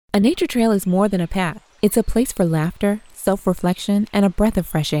A nature trail is more than a path. It's a place for laughter, self-reflection, and a breath of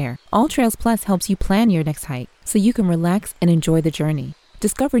fresh air. All Trails Plus helps you plan your next hike so you can relax and enjoy the journey.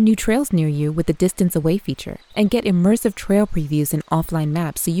 Discover new trails near you with the Distance Away feature and get immersive trail previews and offline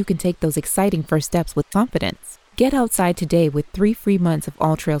maps so you can take those exciting first steps with confidence. Get outside today with 3 free months of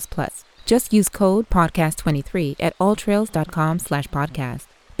All Trails Plus. Just use code podcast23 at alltrails.com/podcast.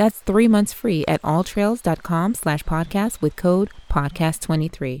 That's 3 months free at alltrails.com/podcast with code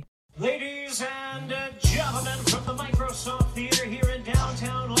podcast23. Ladies and gentlemen, from the Microsoft Theater here in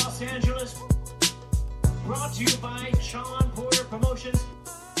downtown Los Angeles, brought to you by Sean Porter Promotions.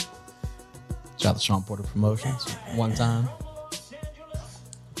 Shout out to Sean Porter Promotions. One time.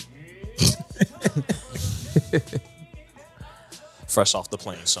 Fresh off the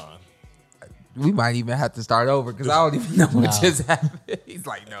plane, Sean. We might even have to start over because I don't even know what just happened. He's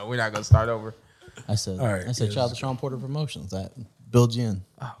like, no, we're not going to start over. I said, shout out to Sean Porter Promotions. That builds you in.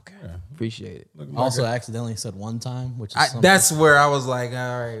 Oh, okay. Yeah. Appreciate it. Also, accidentally said one time, which is that's where I was like,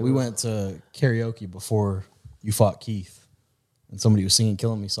 all right. We went to karaoke before you fought Keith, and somebody was singing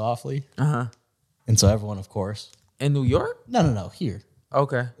 "Killing Me Softly." And so everyone, of course, in New York? No, here.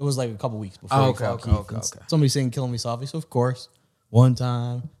 Okay. It was like a couple weeks before you fought Keith. Okay. Somebody singing "Killing Me Softly," so of course, one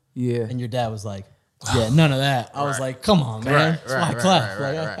time. Yeah. And your dad was like, yeah, none of that. I was like, come on, man. It's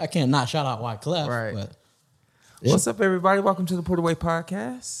Wyclef. I can't not shout out Wyclef. Right. But, What's up, everybody? Welcome to the Porter Way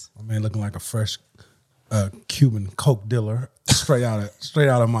Podcast. My man looking like a fresh Cuban coke dealer straight out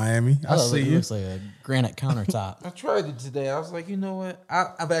of Miami. I see you. It looks like a granite countertop. I tried it today. I was like, you know what?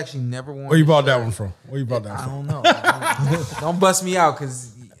 I've actually never worn. Where you bought that one from? I don't know. Don't bust me out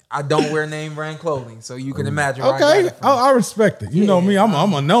because I don't wear name brand clothing, so you can imagine. Okay, I respect it. You know me,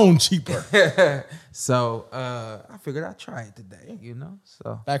 I'm a known cheaper. So I figured I'd try it today.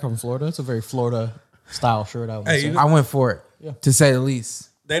 So Back from Florida, it's a very Florida style shirt. I went for it, to say the least.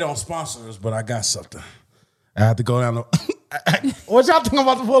 They don't sponsor us, but I got something. I have to go down. What y'all think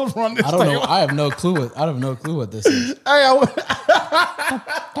about the bullet from this? I don't know. I have no clue what this is. Because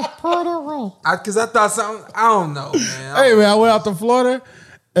I thought something. I don't know, man. Hey man, I went out to Florida.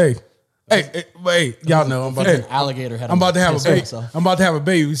 Hey, y'all know I'm about an alligator head. I'm about to have a baby. So. I'm about to have a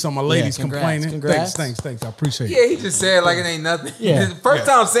baby. So my ladies congrats. complaining. Thanks. I appreciate it. Yeah, he just said like it ain't nothing. Yeah. First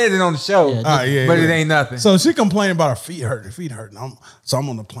time saying it on the show. But it ain't nothing. So she complaining about her feet hurting. I'm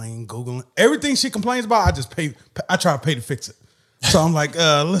on the plane Googling everything she complains about. I try to pay to fix it. So I'm like,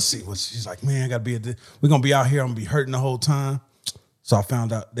 let's see what she's like. Man, we're gonna be out here. I'm gonna be hurting the whole time. So I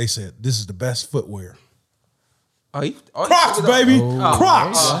found out they said this is the best footwear. Crocs, baby.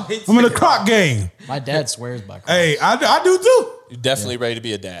 Crocs. I'm in the Croc game. My dad swears by Crocs. Hey, I do too. You're definitely ready to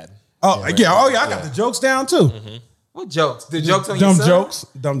be a dad. Oh, yeah. I got the jokes down too. Mm-hmm. What jokes? The jokes on dumb your son?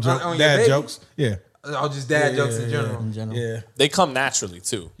 Dumb jokes. On Dad your jokes. Yeah. Oh, just dad jokes in general. Yeah. They come naturally,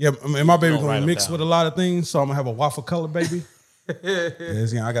 too. Yeah, and my baby Don't write gonna them mix down. with a lot of things, so I'm gonna have a waffle color baby.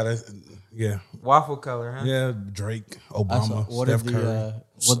 I gotta, Waffle color, huh? yeah. Drake, Obama, Steph Curry.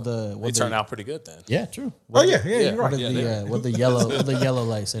 They turn out pretty good then. Yeah, true. Yeah, you're What right. did what the yellow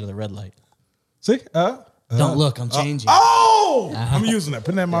light say to the red light? See, Don't look, I'm changing. I'm using that.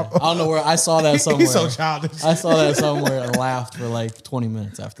 Putting that in my. I don't know where I saw that somewhere. He's so childish. I saw that somewhere and laughed for like 20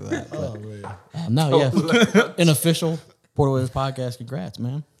 minutes after that. But, an official Porter Ways podcast. Congrats,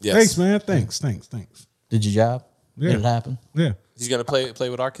 man. Yes. Thanks, man. Thanks. Did your job? Yeah. Did it happen? Yeah. He's going to play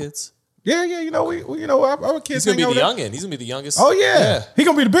with our kids? Yeah. Our kids. He's going to be the youngin'. He's going to be the youngest. Oh yeah. He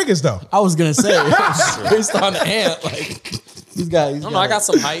gonna be the biggest though. I was gonna say based on the ant, like he's got. I got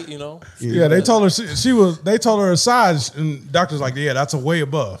some height, Yeah, they told her they told her her size, and doctor's like, yeah, that's a way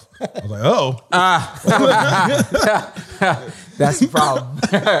above. I was like, That's the problem.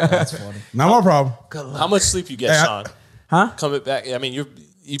 That's funny. not my problem. How much sleep you get, Sean? Huh? Coming back. I mean, you're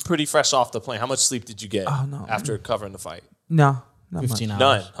pretty fresh off the plane. How much sleep did you get after covering the fight? No, not 15 much. hours.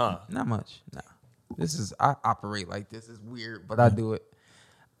 None, huh? Not much. No. I operate like this. It's weird, but I do it.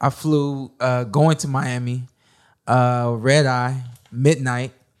 I flew going to Miami, red eye,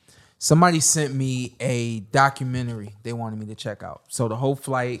 midnight. Somebody sent me a documentary they wanted me to check out. So the whole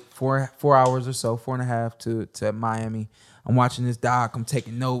flight, 4 hours or so, 4.5 to Miami. I'm watching this doc. I'm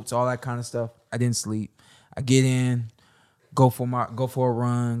taking notes, all that kind of stuff. I didn't sleep. I get in, go for a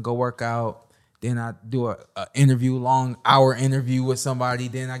run, go work out. Then I do a interview, long hour interview with somebody.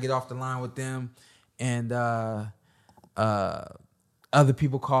 Then I get off the line with them, and other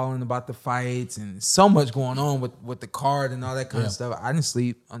people calling about the fights, and so much going on with the card and all that kind of stuff. I didn't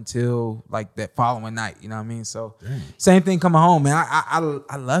sleep until like that following night. You know what I mean? So same thing coming home, man. I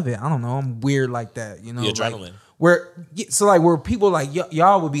love it. I don't know. I'm weird like that. You know, The adrenaline. Where people like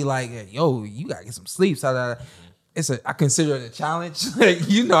y'all would be like, yo, you gotta get some sleep. So I consider it a challenge. Like,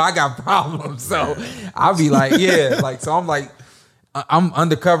 you know, I got problems, so I'll be like, yeah, like, so I'm like, I'm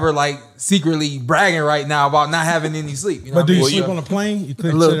undercover, like secretly bragging right now about not having any sleep. You know But do you what I mean? sleep on a plane? You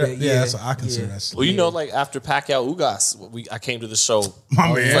A little bit, yeah. yeah. That's what I consider that sleep. Well, you know, like after Pacquiao Ugas, I came to the show.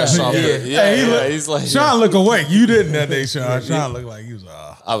 My man. fresh off Yeah. the- yeah, he's like, Sean look awake. You didn't that day, Sean. Sean looked like he was.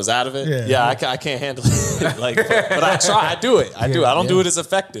 I was out of it. Yeah. Yeah, I can't handle it. Like, but I try. I do it. I do. I don't do it as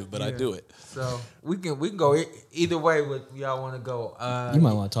effective, but I do it. So we can go either way. What y'all want to go? You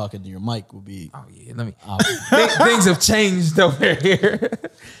might want to talk into your mic. Will be. Oh yeah, let me. Things have changed over here.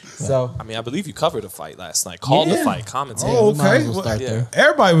 So I mean, I believe you covered a fight last night. Called the fight, commentated. Oh, we might as okay. well start there.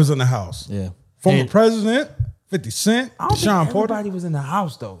 Everybody was in the house. Yeah. Former president, 50 Cent, I don't Sean think Porter. everybody was in the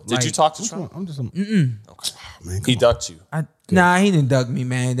house though. Did you talk to Trump? I'm just. Okay. Man, He ducked you. Nah, he didn't duck me,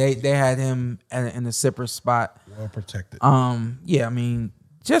 man. They had him in a separate spot. well protected. Yeah, I mean,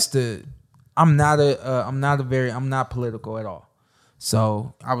 I'm not political at all.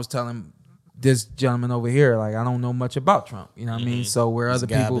 So I was telling this gentleman over here, like, I don't know much about Trump. You know what I mean? So where other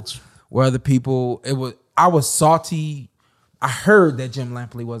people, I was salty. I heard that Jim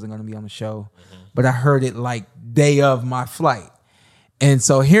Lampley wasn't going to be on the show, but I heard it like day of my flight. And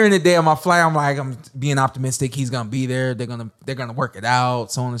so hearing the day of my flight, I'm being optimistic. He's going to be there. They're going to work it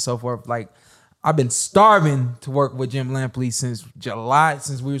out, so on and so forth. Like, I've been starving to work with Jim Lampley since July,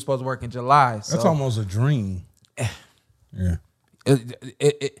 since we were supposed to work in July. So. That's almost a dream. Yeah.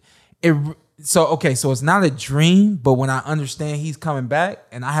 So it's not a dream, but when I understand he's coming back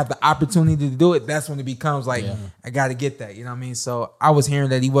and I have the opportunity to do it, that's when it becomes like, I got to get that. You know what I mean? So I was hearing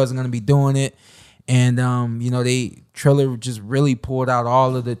that he wasn't going to be doing it. And, Triller just really pulled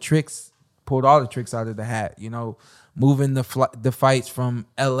all the tricks out of the hat, you know, moving the fights from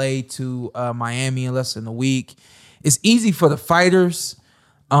LA to Miami in less than a week. It's easy for the fighters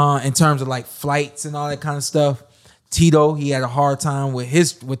in terms of like flights and all that kind of stuff. Tito, he had a hard time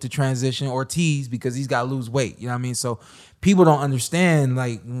with the transition. Ortiz, because he's got to lose weight. You know what I mean? So people don't understand,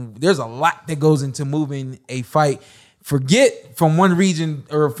 like, there's a lot that goes into moving a fight. Forget from one region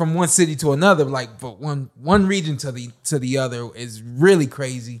or from one city to another, like, but one region to the other is really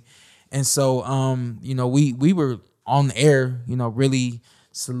crazy. And so we were on the air, really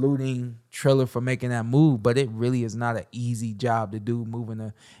saluting Triller for making that move, but it really is not an easy job to do, moving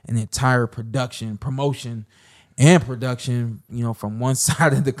an entire promotion and production, from one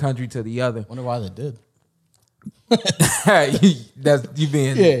side of the country to the other. Wonder why they did. That's you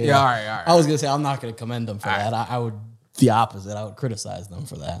being all right. I was gonna say I'm not gonna commend them for that. I would the opposite. I would criticize them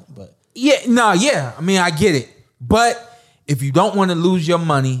for that. But I mean, I get it. But if you don't want to lose your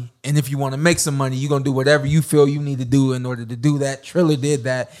money, and if you want to make some money, you're gonna do whatever you feel you need to do in order to do that. Triller did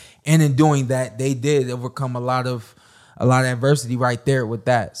that, and in doing that, they did overcome a lot of adversity right there with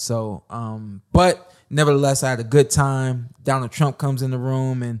that. So, but nevertheless, I had a good time. Donald Trump comes in the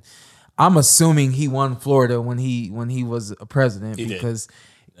room, and I'm assuming he won Florida when he was a president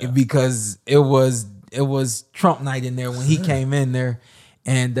because it was Trump night in there when he came in there,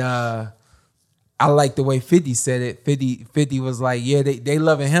 and I like the way 50 said it. 50 was like, yeah, they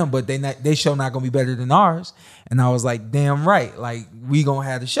loving him, but they show not gonna be better than ours. And I was like, damn right, like we gonna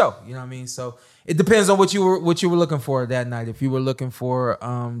have the show. You know what I mean? So it depends on what you were looking for that night. If you were looking for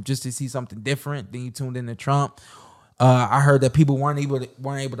just to see something different, then you tuned into Trump. I heard that people weren't able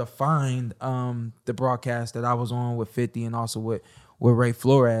to find the broadcast that I was on with 50 and also with Ray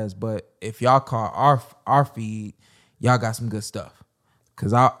Flores. But if y'all call our feed, y'all got some good stuff.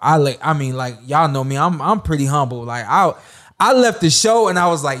 Cause I mean, y'all know me. I'm pretty humble. Like I left the show and I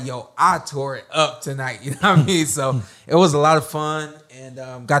was like, yo, I tore it up tonight. You know what I mean? So it was a lot of fun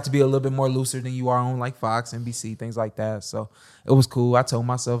and got to be a little bit more looser than you are on like Fox, NBC, things like that. So it was cool. I told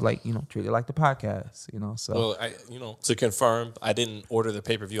myself treat it like the podcast. So well, to confirm, I didn't order the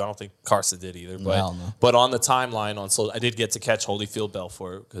pay-per-view. I don't think Carson did either. No. But on the timeline I did get to catch Holyfield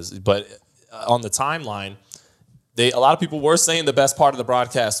Belfort but on the timeline. A lot of people were saying the best part of the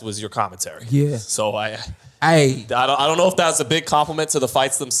broadcast was your commentary. Yeah. So I don't know if that's a big compliment to the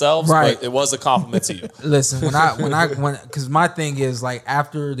fights themselves, right. But it was a compliment to you. Listen, when because my thing is like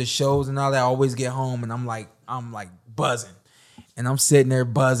after the shows and all that, I always get home and I'm like buzzing, and I'm sitting there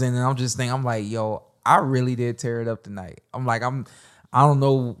buzzing, and I'm just thinking, I'm like, yo, I really did tear it up tonight. I'm like, I don't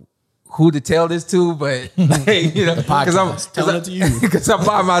know who to tell this to, but because I'm telling it to you because I'm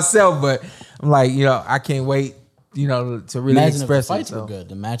by myself, but I'm like, I can't wait. To really imagine express if the fights it, were good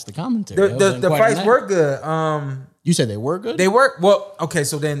to match the commentary. The fights were good. You said they were good? They were. Well, okay,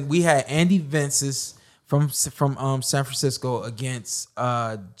 so then we had Andy Vences from San Francisco against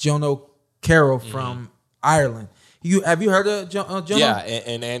Jono Carroll from Ireland. Have you heard of Jono? Yeah,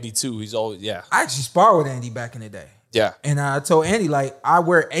 and Andy too. He's always I actually sparred with Andy back in the day. Yeah. And I told Andy, like, I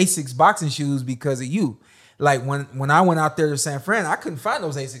wear Asics boxing shoes because of you. Like, when I went out there to San Fran, I couldn't find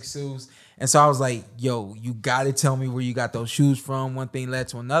those Asics shoes. And so I was like, yo, you got to tell me where you got those shoes from. One thing led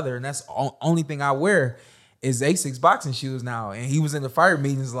to another. And that's the only thing I wear is Asics boxing shoes now. And he was in the fire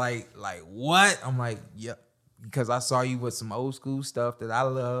meetings like what? I'm like, yep. Because I saw you with some old school stuff that I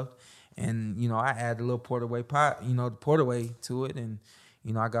love. And, you know, I add a little Porterway the Porterway to it. And,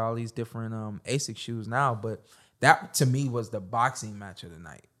 you know, I got all these different Asics shoes now. But that, to me, was the boxing match of the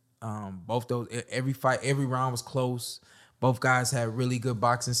night. Both those, every fight, every round was close. Both guys had really good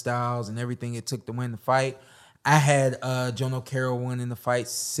boxing styles and everything it took to win the fight. I had Jono Carroll winning the fight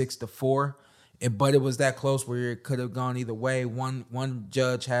 6-4, but it was that close where it could have gone either way. One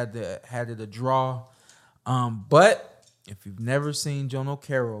judge had it a draw. But if you've never seen Jono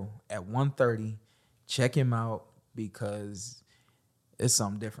Carroll at 130, check him out because it's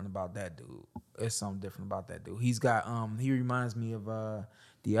something different about that dude. He's got he reminds me of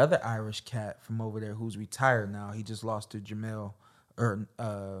the other Irish cat from over there who's retired now. He just lost to Jamel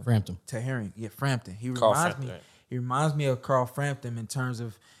Frampton. Tahiri. Yeah, Frampton. He reminds me of Carl Frampton in terms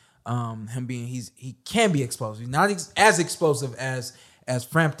of him being he can be explosive. He's not as explosive as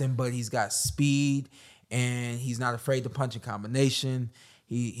Frampton, but he's got speed and he's not afraid to punch a combination.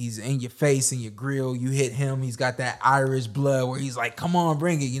 He's in your face, in your grill. You hit him. He's got that Irish blood where he's like, come on,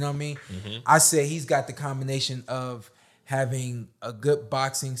 bring it. You know what I mean? Mm-hmm. I say he's got the combination of having a good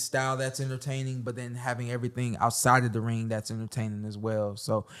boxing style that's entertaining, but then having everything outside of the ring that's entertaining as well.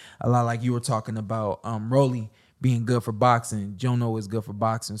 So a lot like you were talking about Rolly being good for boxing. Jono is good for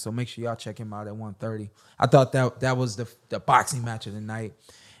boxing. So make sure y'all check him out at 130. I thought that was the boxing match of the night.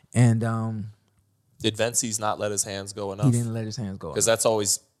 And did Vences not let his hands go enough? He didn't let his hands go enough. Because that's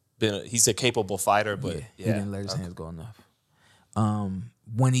always been he's a capable fighter, but he didn't let his hands go enough.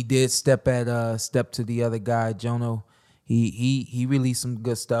 When he did step to the other guy, Jono, he released some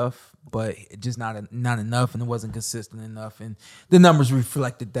good stuff, but just not enough, and it wasn't consistent enough. And the numbers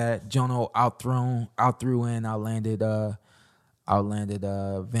reflected that. Jono outthrew and outlanded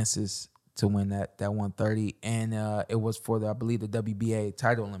Vences to win that 130, and it was for I believe the WBA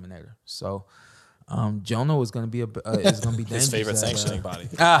title eliminator. So Jono is going to be dangerous. His favorite sanctioning body.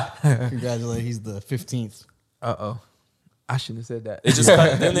 Congratulations, he's the 15th. I shouldn't have said that. They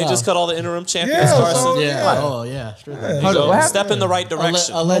just cut all the interim champions. Straight Step in the right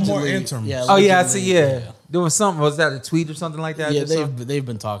direction. Allegedly, more interim. Yeah, Oh yeah, I see. Yeah, there was something. Was that a tweet or something like that? Yeah, they've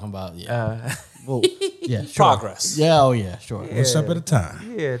been talking about Progress. Yeah, oh yeah, sure. One step at a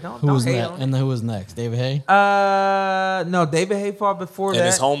time. Yeah, don't Who was hate next? on it. And then who was next? David Hay. No, David Hay fought before And that.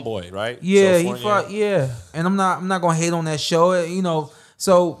 his homeboy, right? Yeah, Joe he fought. Yeah, and I'm not gonna hate on that show. You know,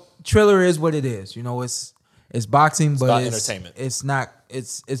 so Triller is what it is. You know, it's boxing, but about entertainment. It's not.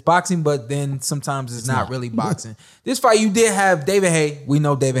 It's boxing, but then sometimes it's not really boxing. This fight, you did have David Hay. We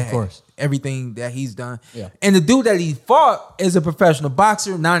know David Hay. Of course. Everything that he's done. Yeah. And the dude that he fought is a professional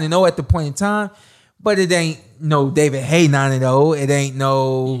boxer, 9-0 at the point in time. But it ain't no David Hay 9-0. It ain't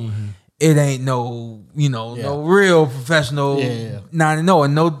no. Mm-hmm. It ain't no. No real professional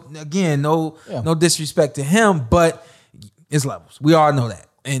 9-0. And no disrespect to him, but it's levels. We all know that.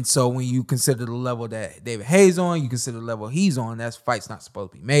 And so when you consider the level that David Hayes on, you consider the level he's on. That fight's not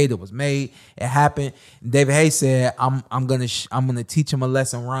supposed to be made. It was made. It happened. David Hayes said, "I'm gonna teach him a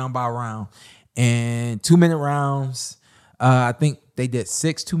lesson round by round." And 2-minute rounds. I think they did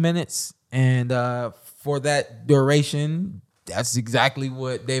 6 2 minutes, and for that duration, that's exactly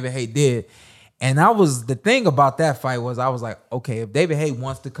what David Hayes did. And the thing about that fight was I was like, okay, if David Hayes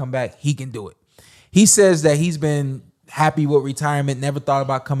wants to come back, he can do it. He says that he's been happy with retirement, never thought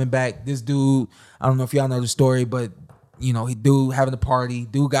about coming back. This dude, I don't know if y'all know the story, but he dude having a party,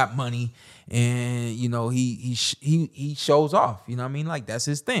 dude got money, and he shows off. You know what I mean? Like that's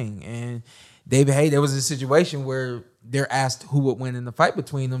his thing. And David Hay, there was a situation where they're asked who would win in the fight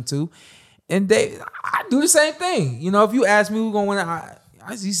between them two, and I do the same thing. If you ask me who's gonna win,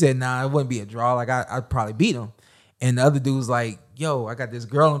 he said, "Nah, it wouldn't be a draw. Like I'd probably beat him." And the other dude's like, "Yo, I got this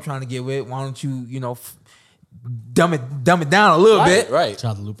girl I'm trying to get with. Why don't you, dumb it down a little bit?" Right.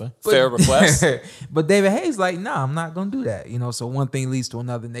 Jonathan Lupe. Fair request. But David Hayes like, "Nah, I'm not gonna do that." So one thing leads to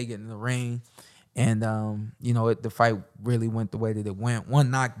another, and they get in the ring, and the fight really went the way that it went.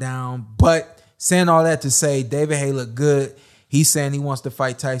 One knockdown, but saying all that to say, David Hayes looked good. He's saying he wants to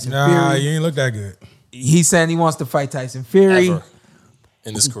fight Tyson Fury. Nah, you ain't look that good. He's saying he wants to fight Tyson Fury Ever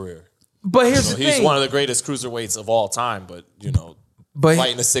in his career. But here's the thing: he's one of the greatest cruiserweights of all time. But But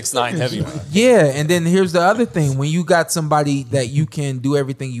fighting a 6'9" heavyweight. yeah, and then here's the other thing: when you got somebody that you can do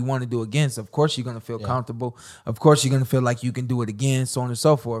everything you want to do against, of course you're gonna feel comfortable. Of course you're gonna feel like you can do it again, so on and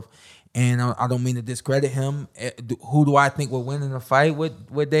so forth. And I don't mean to discredit him. Who do I think will win in a fight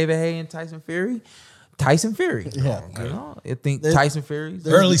with David Haye and Tyson Fury? Tyson Fury. Yeah. You know, I think Tyson Fury's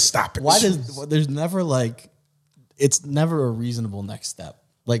Early stoppage. Why does there's never like it's never a reasonable next step.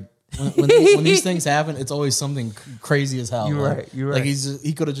 Like when these things happen, it's always something crazy as hell. You're like, right. You're Like right.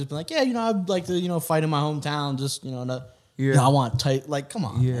 he could have just been like, yeah, I'd like to fight in my hometown. Just Yeah. I want tight. Like, come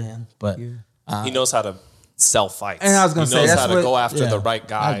on, man. But He knows how to sell fights. And I was gonna he say, knows that's how to what- go after Yeah, the right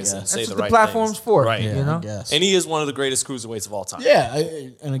guys guess. and That's say That's the what right the platform's things. for. Right. You know, I guess. And he is one of the greatest cruiserweights of all time. Yeah,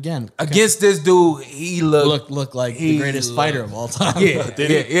 and again, against this dude, he look like the he greatest looked- fighter of all time. Yeah,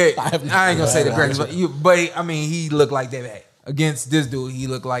 yeah. I have no I ain't gonna say the idea. greatest, but I mean, he looked like David Haye. Against this dude, he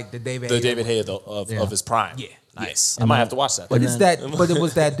looked like the David The Haye. David Haye of his prime. Yeah. Nice. I might have to watch that. But And it's then- that. But it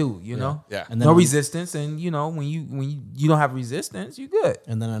was that dude. You know. Yeah. And then No when- resistance, and when you don't have resistance, you good.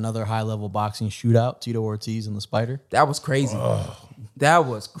 And then another high level boxing shootout: Tito Ortiz and the Spider. That was crazy. That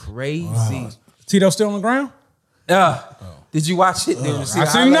was crazy. Tito still on the ground? Did you watch it? Did you see I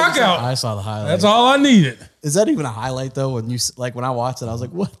the seen highlights? knockout. I saw the highlight. That's all I needed. Is that even a highlight though? When I watched it, I was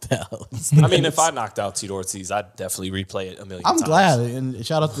like, "What the hell?" is I mean, this? if I knocked out Tito Ortiz, I'd definitely replay it a million I'm times. glad, and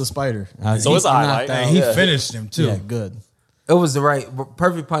shout out to the Spider. So it's a highlight. knocked out. He Yeah. finished him too. Yeah, good. It was the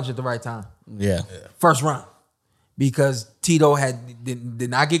perfect punch at the right time. Yeah. First round, because Tito did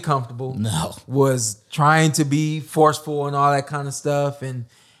not get comfortable. No. Was trying to be forceful and all that kind of stuff, and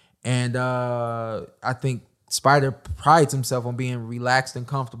I think Spider prides himself on being relaxed and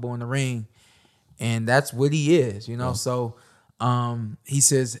comfortable in the ring, and that's what he is, So he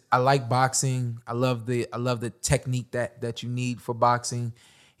says, "I like boxing. I love the technique that you need for boxing."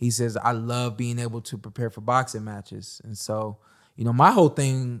 He says, "I love being able to prepare for boxing matches," and so my whole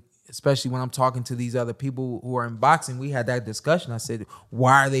thing, especially when I'm talking to these other people who are in boxing, we had that discussion. I said,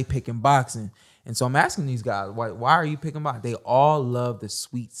 "Why are they picking boxing?" And so I'm asking these guys, why are you picking boxing? They all love the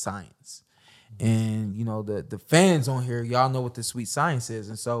sweet science. And, the fans on here, y'all know what the sweet science is.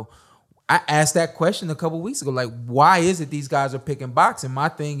 And so I asked that question a couple weeks ago, like, why is it these guys are picking boxing? My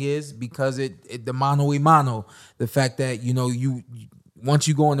thing is because the mano y mano, the fact that, you once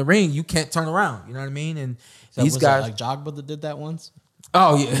you go in the ring, you can't turn around. You know what I mean? And these guys, like Jogba that did that once.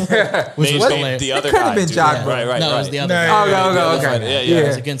 oh yeah, Which was Maybe hilarious. the other It could've guy. been dude. Jogba. Right. No, it was the other Nah, guy. yeah, okay. Yeah. It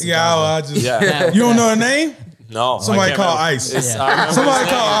was against Yeah, I just Yeah. you don't know her name? No. Somebody I can't call remember. Ice. It's- Yeah. I remember Somebody his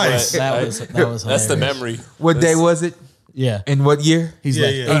call name, Ice. but That was hilarious. That's the memory. What day was it? Yeah. And what year? He's Yeah,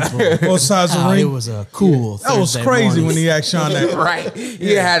 like yeah. April. Both sides of the Oh, it ring. was a cool. That was Thursday crazy morning. when he asked Sean that. Right.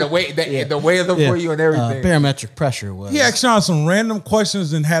 He had to wait the way of them for you and everything. Barometric pressure was. He asked Sean some random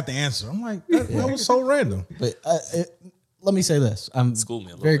questions and had to answer. I'm like, that was so random. But let me say this: I'm School me a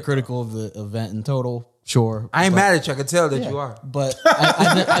little very bit, critical of the event in total. Sure, I ain't but- mad at you. I can tell that yeah, you are. But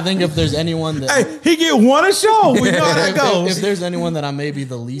I think if there's anyone that Hey, he get one a show. We know how that if goes. there's anyone that I may be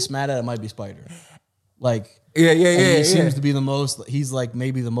the least mad at, it might be Spider. Like, Yeah. and he seems to be the most. He's like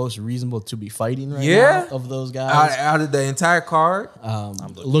maybe the most reasonable to be fighting right Yeah. now of those guys. Out of the entire card.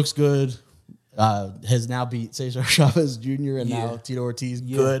 Looks good. Has now beat Cesar Chavez Jr. and now Tito Ortiz.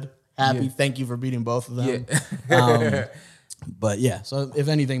 Good. Happy. Yeah. Thank you for beating both of them. Yeah. But yeah, so if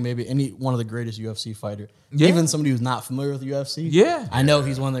anything, maybe any one of the greatest UFC fighter, Yeah. even somebody who's not familiar with UFC. Yeah. I know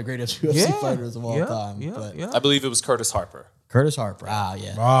he's one of the greatest UFC Yeah. fighters of all Yeah. time. Yeah. But Yeah. I believe it was Curtis Harper. Curtis Harper. Ah,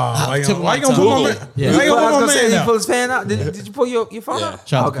 yeah. Why you Tip of gonna my put my tongue. man? Yeah. Why you I was gonna gonna put say, my did man you pull out? his fan out? Did you pull your phone Yeah. out?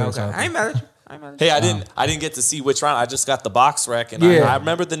 Shout out to Okay, Curtis okay. Harper. I ain't mad at you. Hey, I didn't get to see which round. I just got the box rec, and Yeah. I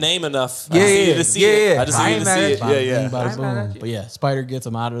remembered the name enough. I Yeah, just yeah, needed to see yeah, it. yeah. I just I needed ain't to mad see at it. you. Yeah, Bing, yeah. bada, I'm mad at boom. you. But yeah, Spider gets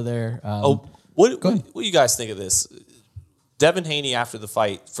him out of there. Oh, what do you guys think of this? Devin Haney, after the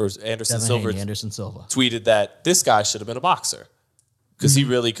fight for Anderson Devin Silva, Haney, Anderson Silva. tweeted that this guy should have been a boxer because he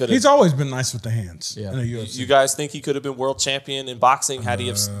really could He's have. always been nice with the hands. Yeah. In the UFC. You guys think he could have been world champion in boxing had he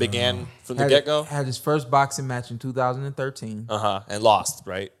have began from the get go? Had his first boxing match in 2013. And lost,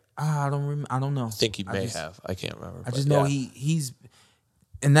 right? I don't know. I think he may have. I can't remember. I but just know yeah. he's,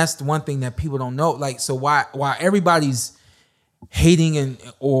 and that's the one thing that people don't know. Like, so why everybody's hating and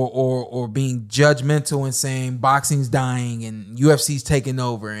or being judgmental and saying boxing's dying and UFC's taking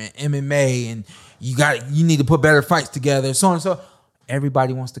over and MMA and you need to put better fights together, so on and so.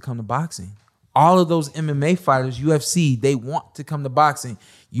 Everybody wants to come to boxing. All of those MMA fighters, UFC, they want to come to boxing.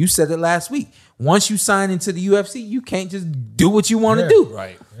 You said it last week. Once you sign into the UFC, you can't just do what you want to do.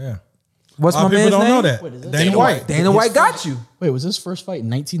 Right. Yeah. What's A lot my of people man's don't name? know that. Wait, is it Dana White. Dana White got you. Wait, was his first fight in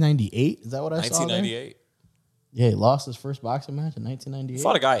 1998? Is that what I saw? there? 1998. Yeah, he lost his first boxing match in 1998.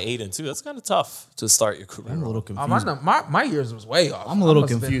 Fought a guy 8-2. That's kind of tough to start your career. I'm a little Oh, confused. my years was way off. I'm a little I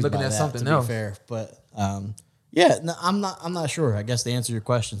must have been confused looking by at that, something to else. be fair. But yeah, no, I'm not sure. I guess to answer your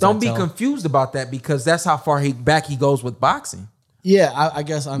question, Don't be confused about that because that's how far back he goes with boxing. Yeah, I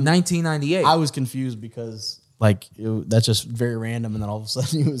guess I'm 1998. I was confused because like that's just very random, and then all of a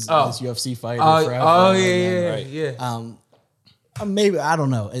sudden he was this UFC fighter. forever, oh and yeah. then, maybe I don't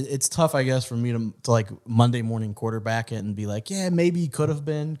know. It's tough, I guess, for me to like Monday morning quarterback it and be like, yeah, maybe he could have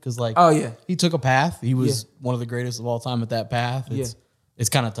been because like, he took a path. He was one of the greatest of all time at that path. It's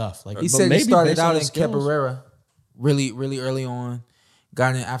kind of tough. Like he said he started out in Capoeira, really early on.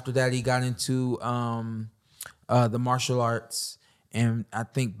 Got in after that. He got into the martial arts. And I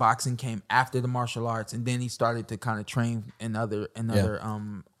think boxing came after the martial arts, and then he started to kind of train in other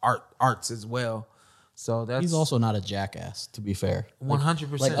arts as well. So he's also not a jackass, to be fair.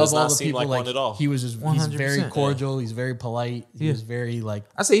 100%. Like Does of all not the seem people, like one at all. He was just he's very cordial. He's very polite. He was very like.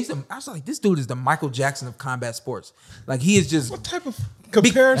 I was like, this dude is the Michael Jackson of combat sports. Like he is just. What type of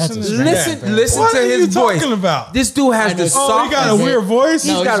comparison is that? Listen What to are his you voice. talking about? This dude has the soft. he got a weird voice.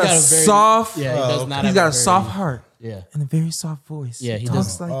 He's got a soft. Yeah, he does not. He's got a soft heart. Yeah, and a very soft voice. Yeah, he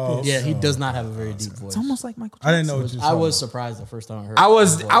talks like this. Yeah, he does not have a very deep voice. It's almost like Michael Jackson. I didn't know what you. I was surprised the first time I heard. I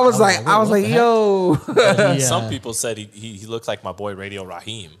was like, yo. Some people said he looked like my boy Radio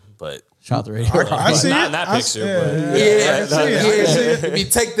Raheem, but shout the Radio. I see not it. in that I picture. If you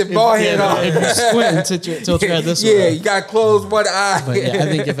take the ball head off, If you squint and tilt your head this way. yeah, you got to close one eye. But yeah, I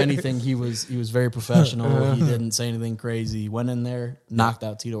think if anything, he was very professional. He didn't say anything crazy. He went in there, knocked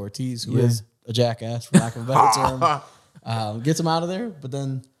out Tito Ortiz, who is a jackass, for lack of a better term. Gets him out of there, but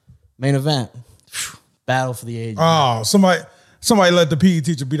then main event, battle for the age. Oh, somebody let the PE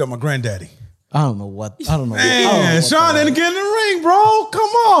teacher beat up my granddaddy. I don't know what. Man, Sean didn't get in the ring, bro. Come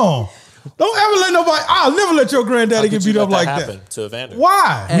on. Don't ever let nobody. I'll never let your granddaddy get beat up like that. To Evander.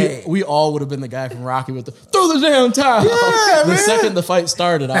 Why? Hey. We all would have been the guy from Rocky with the throw the damn towel. Yeah, the man. second the fight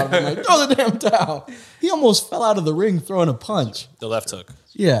started, I would have been like, throw the damn towel. He almost fell out of the ring throwing a punch. The left hook.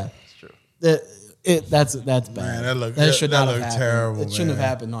 Yeah, that's true. That's bad. Man, that should not have looked happened. terrible. It shouldn't have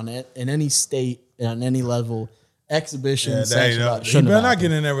happened on it in any state and on any level. Exhibition. He shouldn't better have not happened.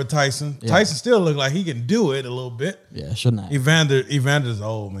 get in there with Tyson. Yeah. Tyson still look like he can do it a little bit. Yeah, shouldn't have. Evander's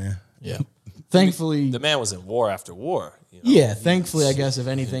old, man. Yeah. Thankfully, The man was in war after war. You know? yeah. Thankfully, I guess if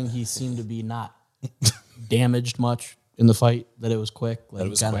anything, he seemed to be not damaged much in the fight. That it was quick. Like, it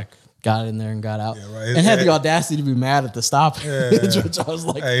was kinda quick. Got in there and got out. Yeah, right. And had the audacity to be mad at the stoppage, which I was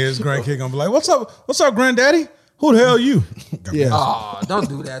like, Hey, his grandkid gonna be like, "What's up, granddaddy? Who the hell you?" yeah, Oh, don't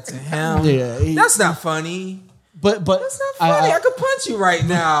do that to him. yeah. That's not funny. But That's not funny. I could punch you right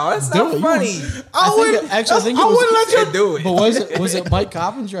now. That's not funny. I wouldn't let you do it. But was it Mike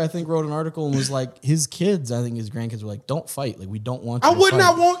Coppinger? I think wrote an article and was like, his kids, I think his grandkids were like, "Don't fight. Like we don't want you I to would fight.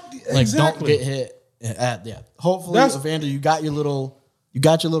 not want. Like Exactly. don't get hit." Yeah. Hopefully, Evander, you got your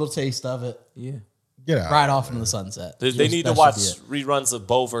little taste of it. Yeah. Get out. Right off into the sunset. They need to watch reruns of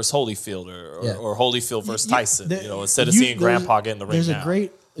Bo versus Holyfield or Holyfield versus Tyson. Instead of seeing Grandpa get in the ring. There's now. a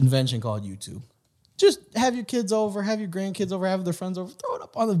great invention called YouTube. Just have your kids over, have your grandkids over, have their friends over. Throw it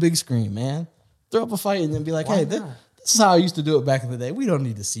up on the big screen, man. Throw up a fight and then be like, hey, this is how I used to do it back in the day. We don't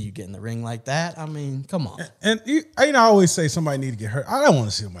need to see you get in the ring like that. I mean, come on. And I always say somebody need to get hurt. I don't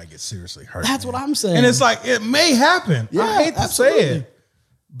want to see somebody get seriously hurt. That's what I'm saying. And it's like it may happen. Yeah, I hate to absolutely. say it.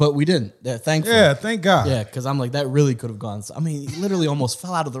 But we didn't. Yeah, thankfully. Yeah, thank God. Yeah, because I'm like, that really could have gone. I mean, he literally almost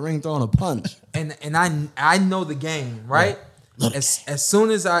fell out of the ring throwing a punch. And I know the game, right? Yeah. As soon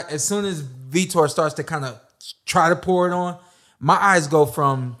as Vitor starts to kind of try to pour it on, my eyes go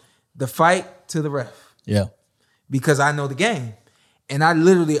from the fight to the ref. Yeah. Because I know the game. And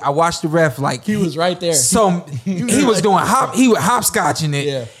I watched the ref like he was right there. So he was doing hopscotching it.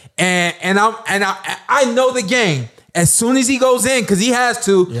 Yeah. And I know the game. As soon as he goes in, because he has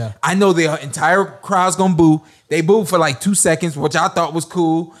to, I know the entire crowd's gonna boo. They booed for like 2 seconds, which I thought was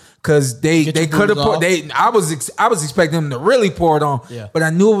cool. Cause they could have poured. I was expecting them to really pour it on. Yeah. But I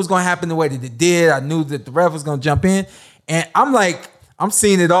knew it was gonna happen the way that it did. I knew that the ref was gonna jump in. And I'm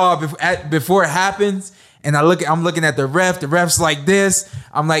seeing it all before it happens. And I'm looking at the ref. The ref's like this.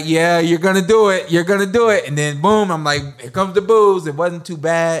 I'm like, yeah, you're gonna do it. You're gonna do it. And then boom, I'm like, here comes the boos. It wasn't too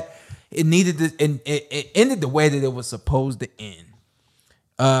bad. It needed to, and it ended the way that it was supposed to end.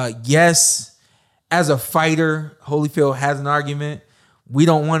 Yes, as a fighter, Holyfield has an argument. We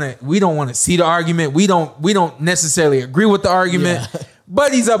don't want to see the argument. We don't necessarily agree with the argument. Yeah.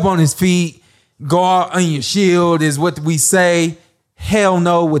 But he's up on his feet. Go out on your shield is what we say. Hell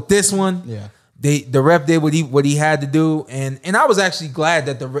no with this one. Yeah. the ref did what he had to do, and I was actually glad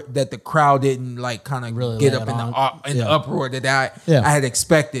that the crowd didn't like kind of Really get lay up it in the uproar that I Yeah. had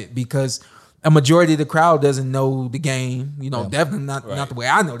expected, because a majority of the crowd doesn't know the game, definitely not the way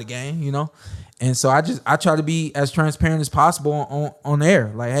I know the game, And so I try to be as transparent as possible on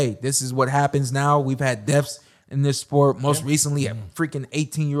air. Like, hey, this is what happens now. We've had deaths in this sport. Most recently, a freaking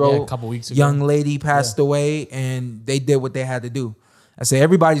 18-year-old a couple weeks ago. young lady passed away, and they did what they had to do. I say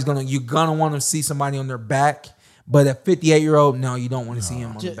you're gonna want to see somebody on their back, but a 58-year-old, no, you don't want to see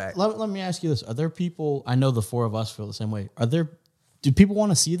him on the back. Let me ask you this: are there people? I know the four of us feel the same way. Do people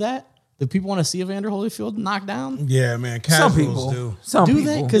want to see that? Do people want to see Evander Holyfield knocked down? Yeah, man. Some Casuals people do. Some Do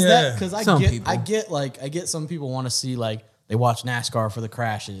people. they? Because Some I get some people want to see, like, they watch NASCAR for the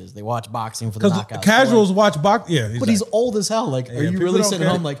crashes, they watch boxing for the Because knockouts. casuals watch box. Yeah, But he's old as hell. Like, are you people really don't sitting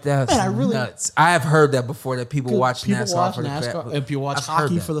get home it. like, That's man, I really nuts. I have heard that before, that people watch people NASCAR watch for the NASCAR crap. and people watch I've heard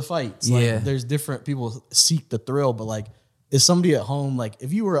hockey that. for the fights. Yeah. Like, there's different people seek the thrill, but like, is somebody at home, like,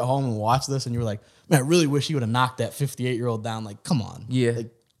 if you were at home and watched this and you were like, man, I really wish he would have knocked that 58-year-old down. Like, come on. Yeah. Like,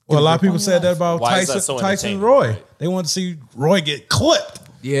 Well, a lot of people said that about Why is that Tyson, so Tyson entertaining? Roy. Right. They want to see Roy get clipped.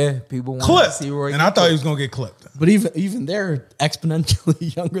 Yeah, people want to Clipped. see Roy. And I thought he was going to get clipped. But even they're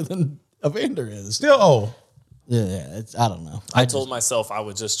exponentially younger than Evander is. Still old. Yeah, I don't know. I told myself I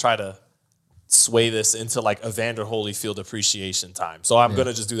would just try to sway this into like Evander Holyfield appreciation time. So I'm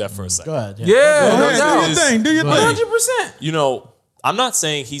gonna just do that for a second. Go ahead. Yeah, Go no ahead, doubt. do your thing. Do your thing. 100%. You know, I'm not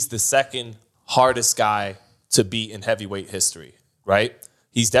saying he's the second hardest guy to beat in heavyweight history, right?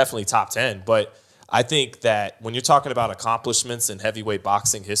 He's definitely top 10, but I think that when you're talking about accomplishments in heavyweight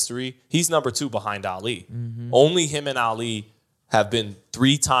boxing history, he's number 2 behind Ali. Only him and Ali have been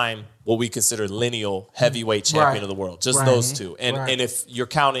 3-time what we consider lineal heavyweight champion Right. of the world. Just Right. those two. And Right. and if you're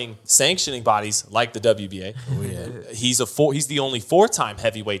counting sanctioning bodies like the WBA, he's the only 4-time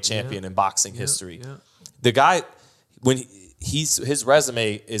heavyweight champion in boxing history. The guy, when his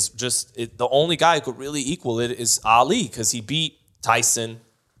resume is just the only guy who could really equal it is Ali, because he beat Tyson,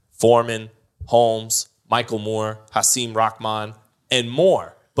 Foreman, Holmes, Michael Moore, Hasim Rahman, and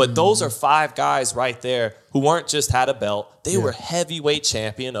more. But those are 5 guys right there who weren't just had a belt; they were heavyweight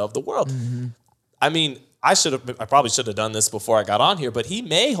champion of the world. I mean, I probably should have done this before I got on here, but he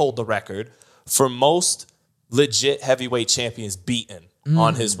may hold the record for most legit heavyweight champions beaten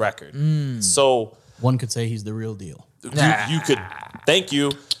on his record. So One could say he's the real deal. you could, thank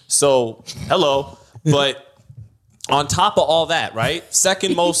you. So hello, but. On top of all that, right?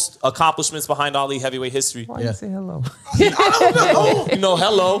 Second most accomplishments behind Ali heavyweight history. Why you say hello? You know,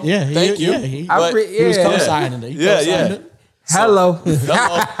 hello. Thank you. He But- was co-signing it. He Yeah, co-signed yeah. it. Hello.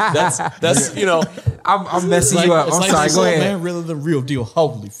 Hello. That's you know, I'm messing you up. It's I'm like sorry. they Go said, ahead. Man, really the real deal.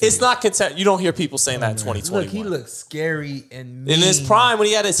 Holy it's not content. You don't hear people saying that in 2021. Look, he looks scary and mean. In his prime when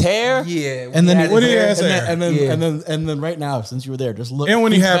he had his hair. Yeah. And then What he and has then, there. and then, Yeah. and then right now, since you were there, just look. And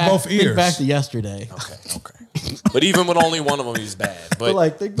when he think had back- both think ears. back to yesterday. Okay. But even with only one of them, he's bad. But But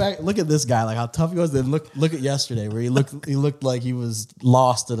like, think back. Look at this guy. Like how tough he was. Then look at yesterday, where he looked like he was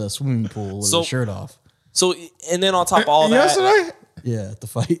lost at a swimming pool with So- his shirt off. so, and then on top of all that, Yesterday? Yeah, at the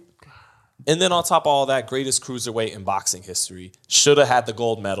fight. and then on top of all that, greatest cruiserweight in boxing history. Should have had the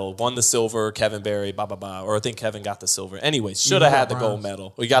gold medal. Won the silver. Kevin Barry. Blah blah blah. Or I think Kevin got the silver. Anyways, should have had the gold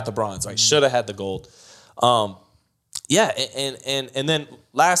medal. We got the bronze. Right. Should have had the gold. Yeah, and then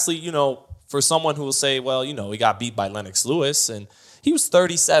lastly, you know, for someone who will say, well, you know, he got beat by Lennox Lewis, and he was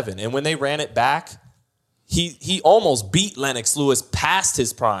 37, and when they ran it back, he almost beat Lennox Lewis past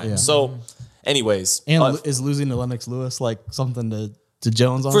his prime. Yeah. So, anyways, And is losing to Lennox Lewis like something to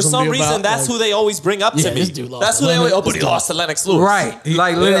Jones on for some somebody reason, about? that's Like, who they always bring up Yeah, to me. this dude lost That's to who they always. Lennox. Oh, but he lost to Lennox Lewis, Right.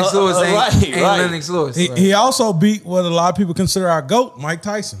 Like Lennox Lewis ain't right. Lennox Lewis. He also beat what a lot of people consider our GOAT, Mike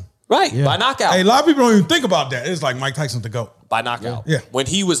Tyson. Right, by knockout. Hey, a lot of people don't even think about that. It's like Mike Tyson's the GOAT. By knockout. Yeah. When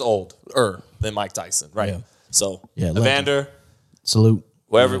he was older than Mike Tyson, right? Yeah. So, Yeah, Evander, salute.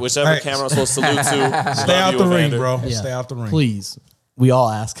 whichever Hey. camera I'm supposed to salute to, Stay love out you, the ring, Evander. bro. Yeah. Stay out the ring. Please. We all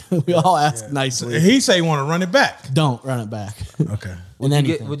ask. We all ask nicely. He say he want to run it back. Don't run it back. Okay. And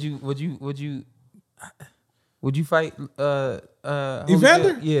anything. Would you fight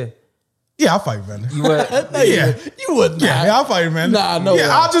Evander? Yeah. Yeah, I'll fight Evander. You would? Yeah. You wouldn't. Yeah, I'll fight Evander. Nah, no Yeah,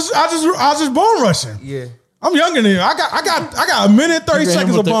 way. I'll just bone rush him. Yeah. I'm younger than him. I got a minute 30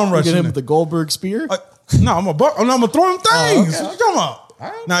 seconds of bone You rushing get him him. with the Goldberg spear. No, I'm gonna throw him things. okay. What you talking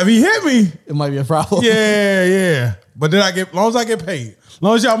about? Now if he hit me, It might be a problem. yeah. But then as long as I get paid. As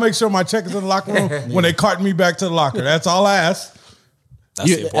long as y'all make sure my check is in the locker room when they cart me back to the locker. That's all I ask.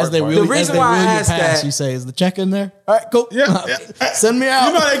 That's the important as they part. wheel, The reason as they why I wheel you asked past, that- you say, "Is the check in there? All right, cool. Yeah. Send me out."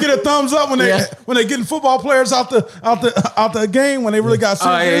 You know they get a thumbs up when they getting football players out the game when they really got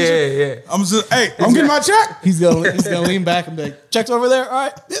serious. yeah. I'm just I'm getting my check. He's gonna lean back and be like, "Check's over there. All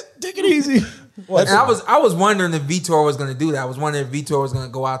right, take it easy." And I was wondering if Vitor was going to do that. I was wondering if Vitor was going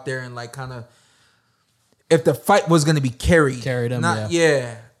to go out there and like kind of if the fight was going to be carried him.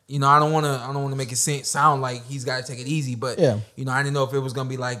 Yeah. You know, I don't want to make it sound like he's got to take it easy, but you know, I didn't know if it was going to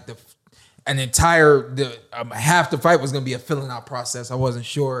be like half the fight was going to be a filling out process. I wasn't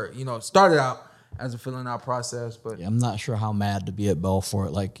sure. You know, it started out as a filling out process, but I'm not sure how mad to be at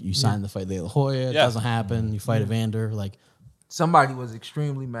Belfort. Like you signed the fight De La Hoya, it doesn't happen. You fight Evander, like. Somebody was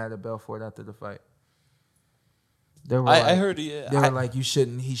extremely mad at Belfort after the fight. They were I heard they were like, he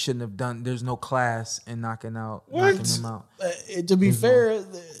shouldn't have done. There's no class in knocking him out. To be fair,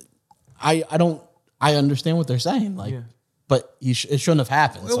 I understand what they're saying. Like, but it shouldn't have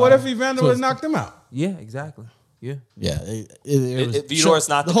happened. Well, what if Evander would have knocked him out? Yeah, exactly. Yeah. Vitor's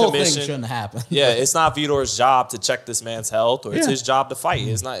not the whole commission. thing shouldn't happen. Yeah, it's not Vitor's job to check this man's health, or it's his job to fight.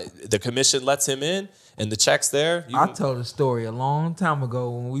 It's not. The commission lets him in, and the check's there. I told a story a long time ago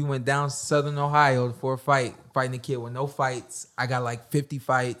when we went down to Southern Ohio for a fighting a kid with no fights. I got like 50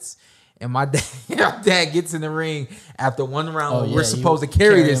 fights. And my dad gets in the ring after one round. We're supposed to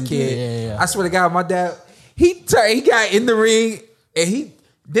carry this kid. Yeah. I swear to God, my dad, he got in the ring and he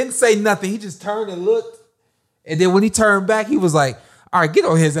didn't say nothing. He just turned and looked. And then when he turned back, he was like, "All right, get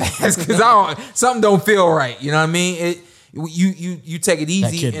on his ass because something don't feel right." You know what I mean? You take it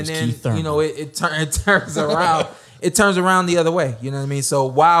easy, and then you know it turns around. It turns around the other way. You know what I mean? So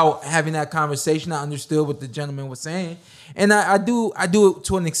while having that conversation, I understood what the gentleman was saying, and I do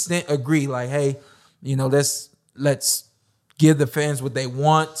to an extent agree. Like, hey, you know, let's give the fans what they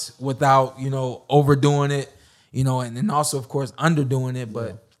want without overdoing it. You know, and then also of course underdoing it,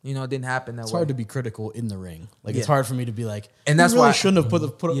 but. You know, it didn't happen that way. It's hard to be critical in the ring. Like it's hard for me to be like, and that's really why shouldn't have put a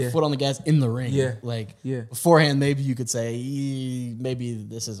foot on the gas in the ring. Beforehand, maybe you could say, maybe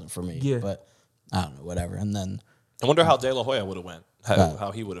this isn't for me. Yeah. But I don't know, whatever. And then I wonder how De La Hoya would have went,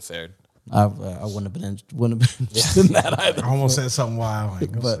 how he would have fared. I wouldn't have been interested in that either. I almost said something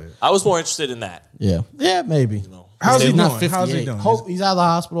wild, but I was more interested in that. Yeah, maybe. You know, how's he not doing? How's he 58. doing? He's out of the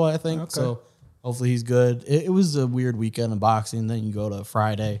hospital, I think. So hopefully he's good. It was a weird weekend of boxing. Then you go to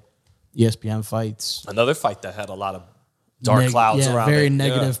Friday, ESPN fights. Another fight that had a lot of dark clouds around very it.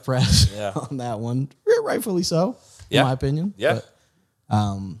 negative press on that one. Rightfully so, in my opinion. Yeah.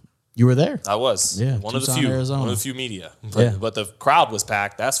 But, you were there. I was. Yeah, one of the Tucson, few. Arizona. One of the few media. But the crowd was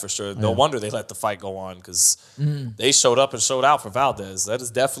packed, that's for sure. No wonder they let the fight go on because they showed up and showed out for Valdez. That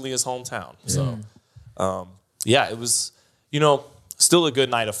is definitely his hometown. So, it was, still a good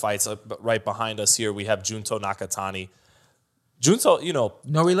night of fights. Right behind us here, we have Junto Nakatani. Junto,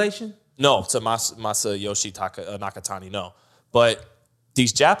 no relation? No, to Masayoshi Nakatani, no. But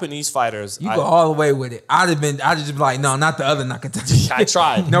these Japanese fighters, you go all the way with it. I'd just been like, no, not the other Nakatani. I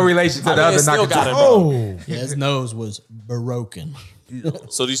tried. No relation to the other Nakatani. Oh, his nose was broken.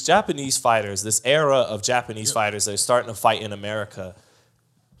 So these Japanese fighters, this era of Japanese fighters that are starting to fight in America,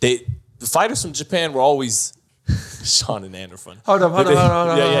 the fighters from Japan were always Sean and Anderson. Hold up.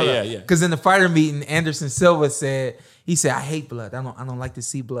 Yeah. Because in the fighter meeting, Anderson Silva said, I hate blood. I don't like to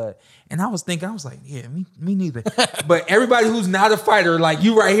see blood. And I was like, yeah, me neither. But everybody who's not a fighter, like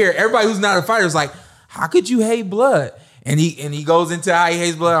you right here, everybody who's not a fighter is like, how could you hate blood? And he goes into how he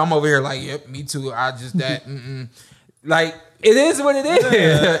hates blood. I'm over here like, yep, me too. I just that. Like, it is what it is.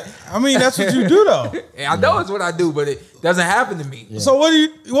 Yeah. I mean, that's what you do though. I know it's what I do, but it doesn't happen to me. Yeah. So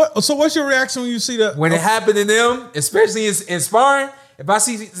what's your reaction when you see that? When it happened to them, especially in sparring, if I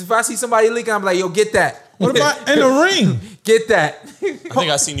see somebody leaking, I'm like, yo, get that. What about in the ring? Get that. I think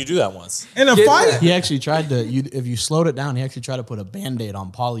I seen you do that once. In a fight? He actually tried to, if you slowed it down, he actually tried to put a Band-Aid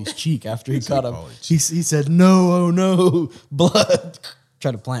on Paulie's cheek after he cut him. He said, no, oh no, blood.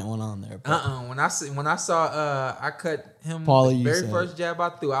 Tried to plant one on there. When I saw I cut him Paulie, the very first jab I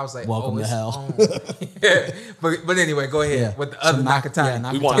threw, I was like, welcome to hell. Yeah. But anyway, go ahead with the other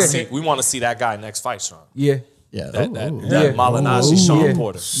Nakatani. We want to see that guy next fight, Sean. Yeah. Yeah, that Malinashi Sean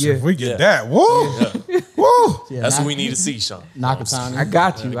Porter. Yeah, if we get that, whoa, whoa. Yeah, that's what we need to see, Sean. Nakatani. I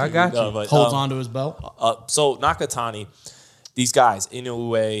got you. But, holds onto his belt. So Nakatani, these guys,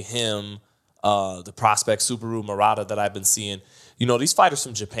 Inoue, him, the prospect Subaru Murata that I've been seeing. These fighters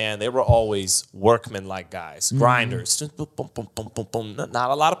from Japan, they were always workman-like guys, grinders. Just boom, boom, boom, boom, boom, boom.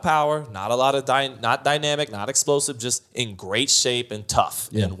 Not a lot of power, not a lot of not dynamic, not explosive, just in great shape and tough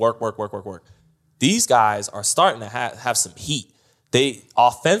and work. These guys are starting to have some heat.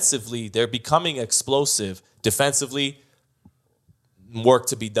 Offensively, they're becoming explosive. Defensively, work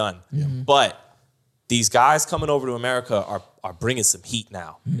to be done. But these guys coming over to America are bringing some heat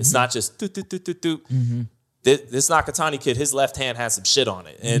now. It's not just This Nakatani kid, his left hand has some shit on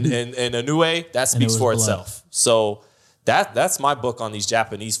it. And Inoue, that speaks for itself. So that's my book on these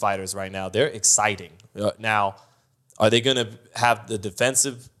Japanese fighters right now. They're exciting. Now, are they going to have the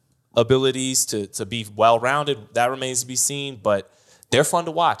defensive abilities to be well-rounded? That remains to be seen, but they're fun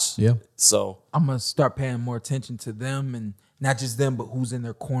to watch. Yeah. So I'm going to start paying more attention to them, and not just them, but who's in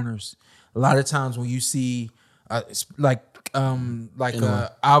their corners. A lot of times when you see Alvarez,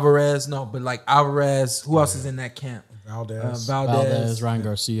 who else is in that camp? Valdez, Ryan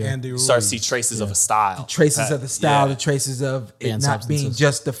Garcia. Andy you Ruiz. start to see traces of a style. Traces of the style, Yeah. the traces of it And not being substances.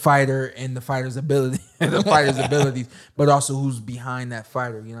 just the fighter and the fighter's ability, the fighter's abilities, but also who's behind that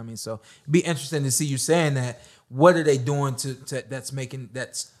fighter. You know what I mean? So it'd be interesting to see you saying that. What are they doing to that's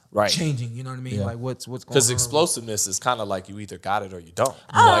Right. changing? You know what I mean? Yeah. Like what's going on? Because explosiveness is kind of like you either got it or you don't.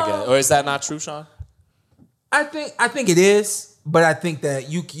 Or is that not true, Sean? I think it is, but I think that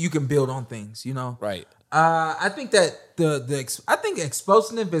you can build on things. You know? Right. I think that I think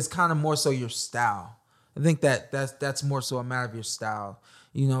explosiveness is kind of more so your style. I think that's more so a matter of your style.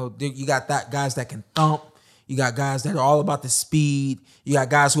 You know, you got guys that can thump. You got guys that are all about the speed. You got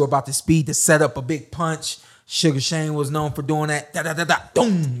guys who are about the speed to set up a big punch. Sugar Shane was known for doing that. Da da da da.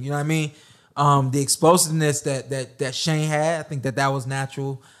 Boom. You know what I mean? The explosiveness that Shane had, I think that was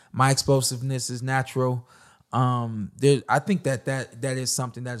natural. My explosiveness is natural. I think that is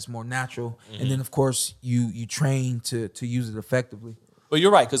something that is more natural. And then of course you train to use it effectively. But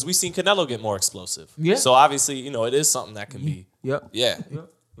you're right, because we've seen Canelo get more explosive. Yeah. So obviously, it is something that can be. Yep. Yeah. Yep.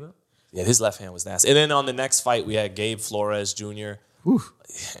 Yeah, his left hand was nasty. And then on the next fight, we had Gabe Flores Jr. Whew.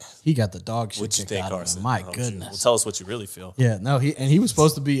 He got the dog shit What you kicked think, out of Carson? him. My Well, goodness. tell us what you really feel. Yeah, no, he was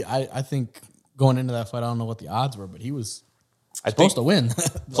supposed to be. I think going into that fight, I don't know what the odds were, but he was I supposed think to win.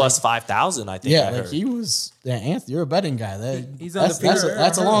 plus 5,000. I think. Yeah, I like heard. he was. Yeah, Anthony, you're a betting guy. He's That's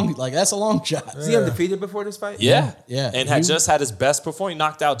undefeated. a long shot. Is he undefeated before this fight? Yeah, Yeah. and had just had his best performance. He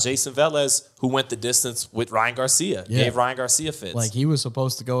knocked out Jason Velez, who went the distance with Ryan Garcia. Yeah. Gave Ryan Garcia fits. Like he was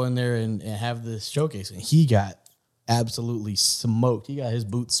supposed to go in there and have this showcase, and he got absolutely smoked. He got his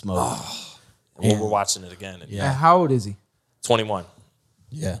boots smoked. We're watching it again. And Yeah. And how old is he? 21.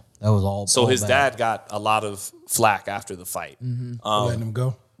 Yeah, that was all. So all his bad. dad got a lot of flack after the fight. Letting him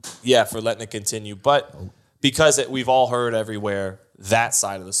go. Yeah, for letting it continue. But because we've all heard everywhere that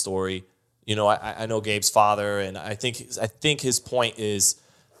side of the story, I know Gabe's father, and I think his point is,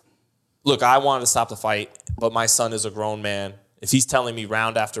 look, I wanted to stop the fight, but my son is a grown man. If he's telling me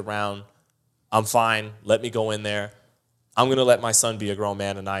round after round, I'm fine, let me go in there. I'm going to let my son be a grown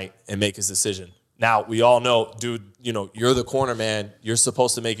man tonight and make his decision. Now, we all know, dude, you're the corner man. You're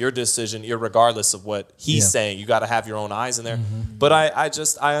supposed to make your decision irregardless of what he's saying. You got to have your own eyes in there. But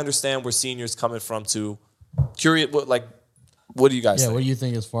I understand where seniors coming from too. Curious, what do you guys Yeah, think? what do you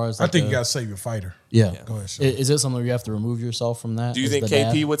think as far as? I think you got to save your fighter. Yeah. Go ahead, Sean. Is it something where you have to remove yourself from that? Do you as think the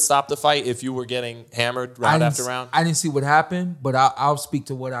dad? KP would stop the fight if you were getting hammered round after round? I didn't see what happened, but I'll speak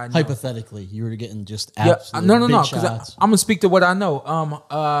to what I know. Hypothetically, you were getting just Yeah, absolute no, big because shots. I'm gonna speak to what I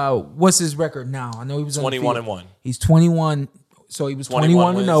know. What's his record now? I know he was 21 undefeated. and 1. He's 21, so he was 21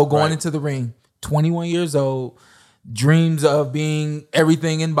 21 and 0 wins, going right. into the ring. 21 years old, dreams of being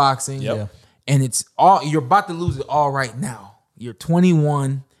everything in boxing. Yep. Yeah. And it's all you're about to lose it all right now. You're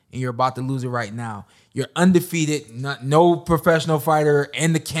 21 and you're about to lose it right now. You're undefeated. No professional fighter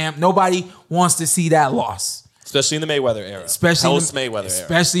in the camp. Nobody wants to see that loss. Especially in the Mayweather era. Especially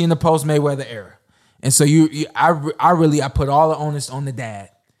in the post Mayweather era. And so I put all the onus on the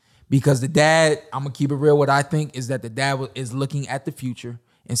dad, because the dad, I'm gonna keep it real. What I think is that the dad is looking at the future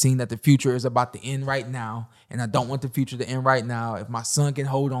and seeing that the future is about to end right now, and I don't want the future to end right now. If my son can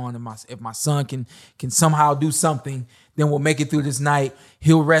hold on, and if my son can somehow do something, then we'll make it through this night.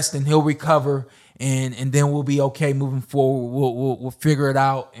 He'll rest and he'll recover, and then we'll be okay moving forward. We'll figure it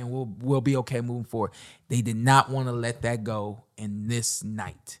out, and we'll be okay moving forward. They did not want to let that go in this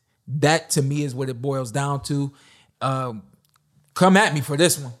night. That to me is what it boils down to. Come at me for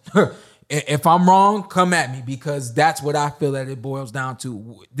this one. If I'm wrong, come at me, because that's what I feel that it boils down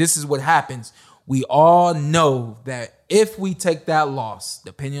to. This is what happens. We all know that if we take that loss,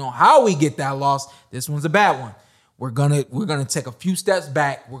 depending on how we get that loss, this one's a bad one. We're gonna take a few steps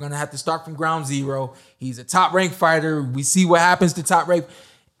back. We're gonna have to start from ground zero. He's a top ranked fighter. We see what happens to top ranked.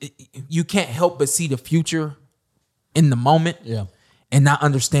 You can't help but see the future in the moment, and not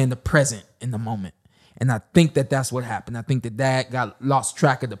understand the present in the moment. And I think that that's what happened. I think that dad got lost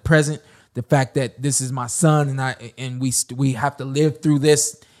track of the present. The fact that this is my son, and we have to live through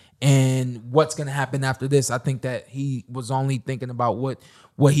this, and what's going to happen after this. I think that he was only thinking about what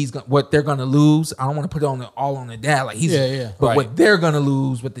they're going to lose. I don't want to put it all on the dad. Like but what they're going to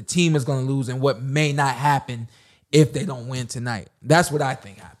lose, what the team is going to lose, and what may not happen if they don't win tonight. That's what I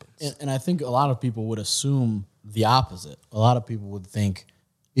think happens. And I think a lot of people would assume the opposite. A lot of people would think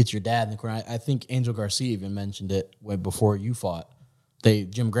it's your dad in the corner. I think Angel Garcia even mentioned it before you fought.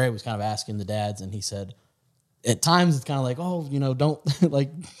 Jim Gray was kind of asking the dads, and he said, at times it's kind of like, oh, don't like,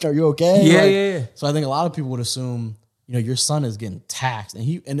 are you okay? Yeah. So I think a lot of people would assume, your son is getting taxed,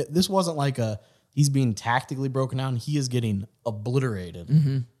 and this wasn't like he's being tactically broken down. He is getting obliterated.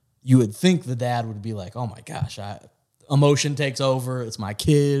 Mm-hmm. You would think the dad would be like, oh my gosh, emotion takes over. It's my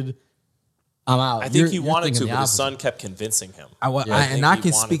kid. I'm out. I think he wanted to, but his son kept convincing him. I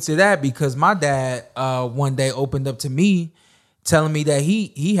can speak to that because my dad one day opened up to me, telling me that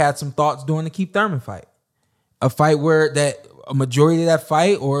he had some thoughts during the Keith Thurman fight, a fight where that a majority of that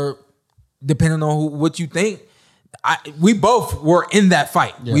fight, or depending on what you think, we both were in that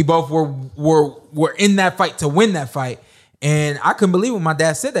fight. Yeah. We both were in that fight to win that fight, and I couldn't believe when my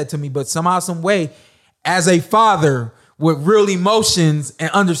dad said that to me. But somehow, some way, as a father with real emotions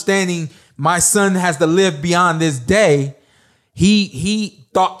and understanding, my son has to live beyond this day. He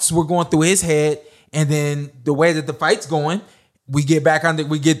thoughts were going through his head, and then the way that the fight's going, we get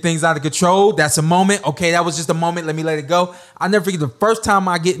things out of control. That's a moment. Okay, that was just a moment. Let me let it go. I'll never forget the first time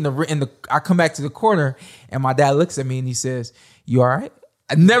I get I come back to the corner, and my dad looks at me and he says, "You all right?"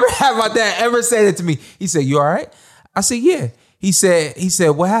 I never had my dad ever say that to me. He said, "You all right?" I said, "Yeah." He said,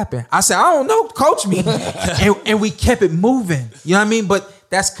 "What happened?" I said, "I don't know. Coach me." and we kept it moving. You know what I mean? But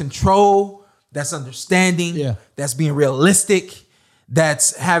that's control. That's understanding. Yeah. That's being realistic.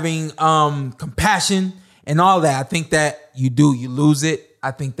 That's having compassion and all that. I think that you lose it.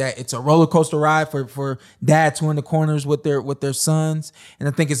 I think that it's a roller coaster ride for dads who are in the corners with their sons. And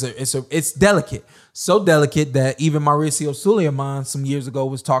I think it's delicate. So delicate that even Mauricio Suleiman some years ago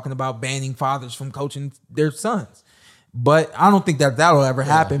was talking about banning fathers from coaching their sons. But I don't think that'll ever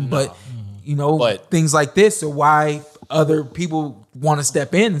happen. No. But things like this are why other people want to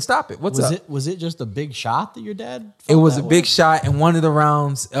step in and stop it. Was it just a big shot that your dad? It was a big shot in one of the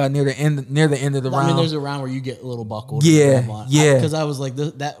rounds near the end of the round. I mean, there's a round where you get a little buckled. Yeah. Because I was like,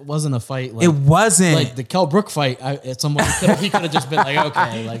 that wasn't a fight. Like, it wasn't like the Kell Brook fight. At some point, he could have just been like,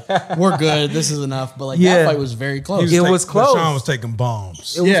 okay, like we're good. This is enough. But that fight was very close. It was close. Sean was taking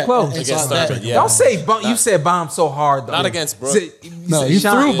bombs. It was close. Against Thurman, Don't say bomb. You said bomb so hard though. Not against Brook. No, you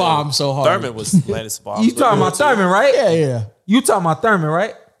threw bombs so hard. Thurman was landing some bombs. You talking about Thurman, right? Yeah. You talking about Thurman,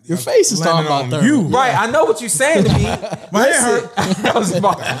 right? Your face is talking about Thurman. You. Right, I know what you're saying to me. My head hurt. That was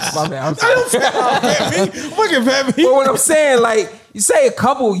my bad. I'm sorry. Look at Pat me. But what I'm saying, like, you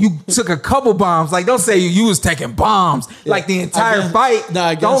took a couple bombs. Like, don't say you was taking bombs like the entire fight.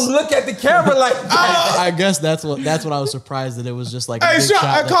 No, don't look at the camera like that. I guess that's what I was surprised that it was just like. Hey, a big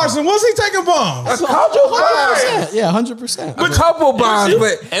shot Carson, was he taking bombs? A couple bombs. Yeah, 100%. A couple bombs,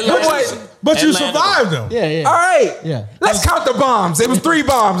 but you survived them. Yeah. All right. Yeah. Let's count the bombs. It was 3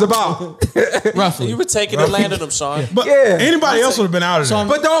 bombs about. Roughly. You were taking and landing them, Sean. But anybody else would have been out of there.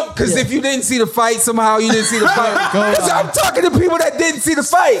 But don't, because if you didn't see the fight, somehow you didn't see the fight. Because I'm talking to people that didn't see the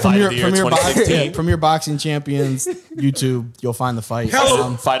fight. From your boxing champions YouTube, you'll find the fight.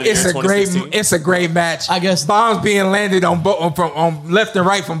 It's a great match. I guess bombs being landed on left and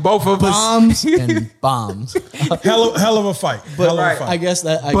right from both of us. Bombs and bombs. Hell of a fight. But I guess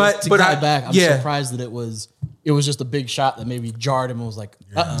to tie back, I'm surprised that it was just a big shot that maybe jarred him and was like,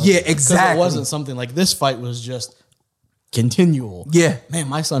 uh-oh. Yeah, exactly. It wasn't something like this fight was just continual. Yeah. Man,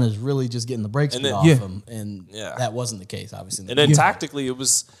 my son is really just getting the brakes off him. And that wasn't the case, obviously. And then tactically it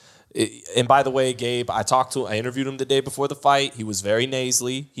was, and by the way, Gabe, I interviewed him the day before the fight. He was very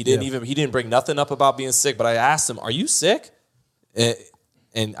nasally. He didn't bring nothing up about being sick, but I asked him, "Are you sick?"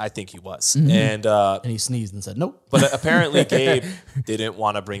 And I think he was. Mm-hmm. And he sneezed and said, nope. But apparently Gabe didn't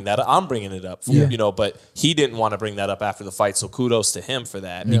want to bring that up. I'm bringing it up, but he didn't want to bring that up after the fight. So kudos to him for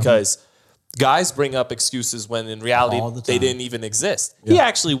that because guys bring up excuses when in reality they didn't even exist. Yeah. He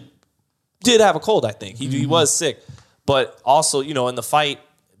actually did have a cold, I think. He was sick. But also, in the fight,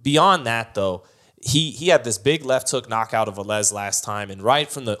 beyond that though, he had this big left hook knockout of Valdez last time. And right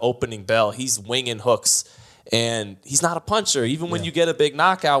from the opening bell, he's winging hooks. And he's not a puncher. Even when you get a big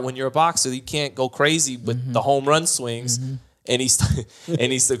knockout, when you're a boxer, you can't go crazy with the home run swings. And he's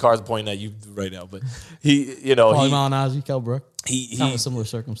the cards pointing at you right now. But Malignaggi, Kell Brook. He kind of a similar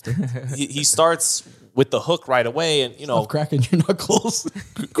circumstance. he starts with the hook right away, and Stop cracking your knuckles.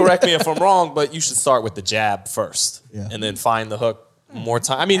 Correct me if I'm wrong, but you should start with the jab first, and then find the hook more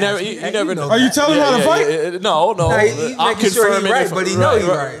time. I mean, you never know. Are you telling him how to fight? No. Nah, he's I'm making sure he's confirming right, if- but he know he's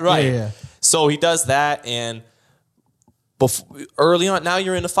right. Right. Yeah. So he does that, and early on, now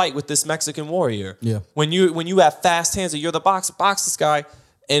you're in a fight with this Mexican warrior. Yeah. When you have fast hands and you're the box this guy,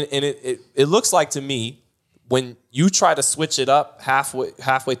 and it looks like to me, when you try to switch it up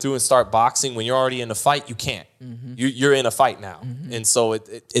halfway through and start boxing, when you're already in a fight, you can't. You're in a fight now, and so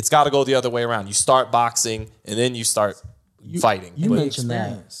it's got to go the other way around. You start boxing, and then you start fighting. You But- mentioned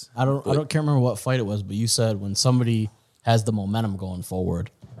that. I can't remember what fight it was, but you said when somebody has the momentum going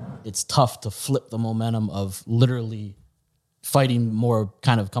forward, it's tough to flip the momentum of literally fighting more,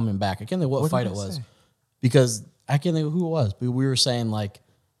 kind of coming back. I can't think what fight it was, because I can't think of who it was, but we were saying like,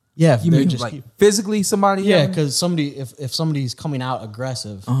 yeah, if You they're mean just like physically somebody? yeah, having- because if somebody's coming out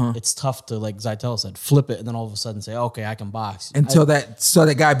aggressive, it's tough to, like Zytel said, flip it and then all of a sudden say, okay, I can box. until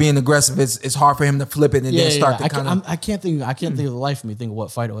that guy being aggressive, it's hard for him to flip it and then start to kind of. I can't think of the life of me think of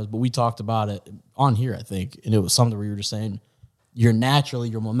what fight it was, but we talked about it on here, I think, and it was something where you were just saying your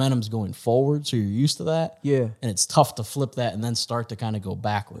momentum's going forward, so you're used to that. Yeah. And it's tough to flip that and then start to kind of go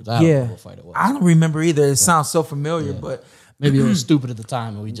backwards. I don't know what fight it was. I don't remember either. It sounds so familiar, but Maybe it was stupid at the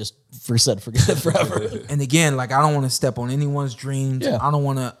time and we just forget it forever. and again, like I don't want to step on anyone's dreams. Yeah. I don't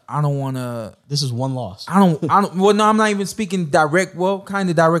want to. This is one loss. I don't. Well, no, I'm not even speaking direct. Well, kind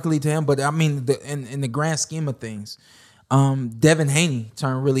of directly to him, but I mean, in the grand scheme of things, Devin Haney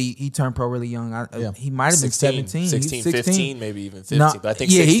turned pro really young. He might have been 17, 16, 15, maybe even 15. No, But I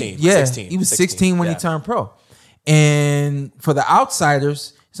think yeah, 16. He 16, he was 16 when he yeah. turned pro. And for the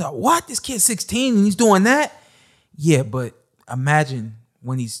outsiders, it's like, what? This kid's 16 and he's doing that? Yeah, but imagine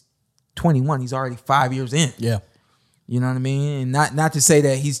when he's 21, he's already 5 years in. Yeah. You know what I mean? And not to say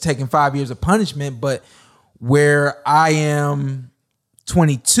that he's taking 5 years of punishment, but where I am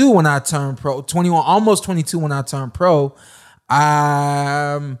 22 when I turned pro, 21, almost 22 when I turned pro,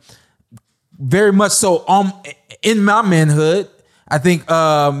 I'm very much so in my manhood. I think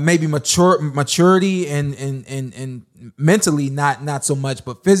maybe maturity and mentally not so much,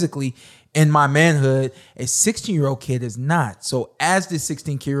 but physically in my manhood, a 16-year-old kid is not. So as this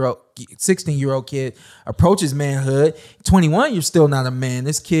 16-year-old kid approaches manhood, 21, you're still not a man.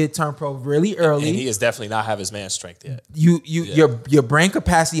 This kid turned pro really early. And he does definitely not have his man strength yet. Your brain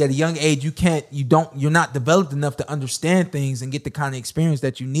capacity at a young age, you're not developed enough to understand things and get the kind of experience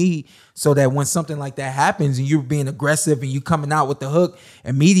that you need, so that when something like that happens and you're being aggressive and you coming out with the hook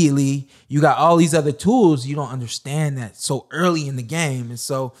immediately, you got all these other tools. You don't understand that so early in the game. And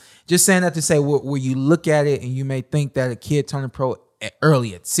so just saying that to say where you look at it and you may think that a kid turning pro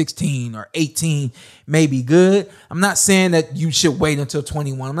early at 16 or 18 may be good. I'm not saying that you should wait until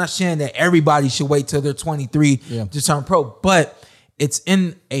 21. I'm not saying that everybody should wait till they're 23 to turn pro, but it's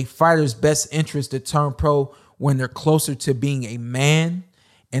in a fighter's best interest to turn pro when they're closer to being a man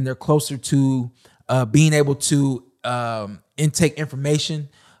and they're closer to being able to intake information,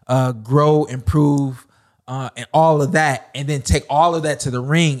 grow, improve, and all of that, and then take all of that to the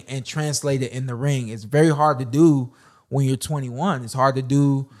ring and translate it in the ring. It's very hard to do when you're 21. It's hard to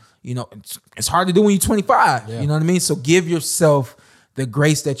do, it's hard to do when you're 25. You know what I mean? So give yourself the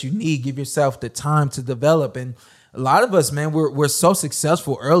grace that you need. Give yourself the time to develop. And a lot of us, man, we're so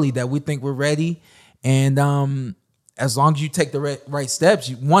successful early that we think we're ready. And as long as you take the right steps,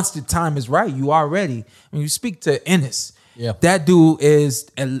 once the time is right, you are ready. When you speak to Ennis, that dude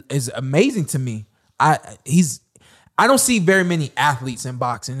is amazing to me. I don't see very many athletes in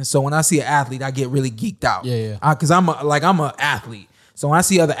boxing, and so when I see an athlete, I get really geeked out. Because I'm an athlete, so when I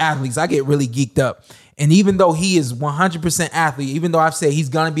see other athletes, I get really geeked up. And even though he is 100% athlete, even though I've said he's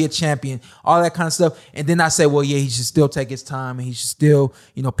gonna be a champion, all that kind of stuff, and then I say, well, yeah, he should still take his time and he should still,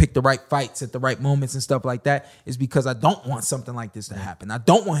 pick the right fights at the right moments and stuff like that, is because I don't want something like this to happen. I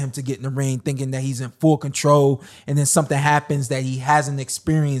don't want him to get in the ring thinking that he's in full control, and then something happens that he hasn't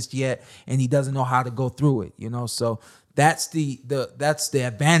experienced yet, and he doesn't know how to go through it. So that's the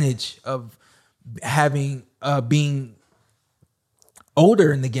advantage of having being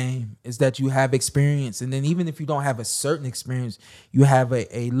older in the game, is that you have experience. And then even if you don't have a certain experience, you have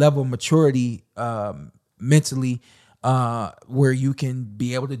a level of maturity mentally where you can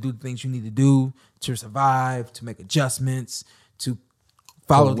be able to do the things you need to do to survive, to make adjustments, to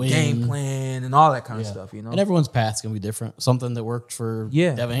follow the game plan and all that kind of stuff, And everyone's path's going to be different. Something that worked for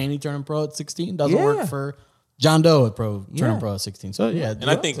Devin Haney turning pro at 16 doesn't work for John Doe at turning pro at 16. So, And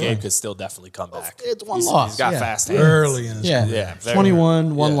I think Gabe could still definitely come back. It's one loss. He's got fast hands. Early in his career. Yeah, very 21,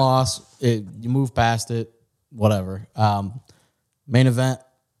 early. one loss. You move past it, whatever. Main event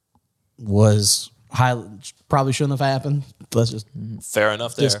was probably shouldn't have happened. Let's just Fair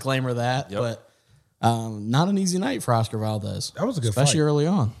enough there. disclaimer that. Yep. But Not an easy night for Oscar Valdez. That was a good especially fight. early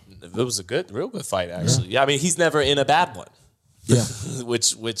on. It was a real good fight, actually. Yeah, I mean, he's never in a bad one. Yeah.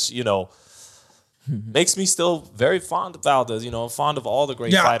 which makes me still very fond of Valdez. Fond of all the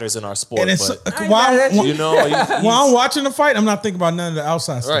great fighters in our sport. And it's But while while I'm watching the fight, I'm not thinking about none of the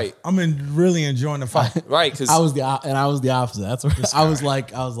outside stuff. Right. I'm really enjoying the fight. right, because I was the opposite. That's where I was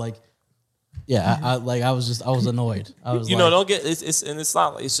like, yeah, I was annoyed. I was don't get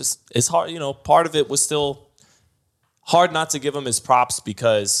it's hard. Part of it was still hard not to give him his props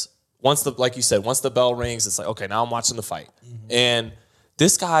because once the bell rings, it's like, okay, now I'm watching the fight. And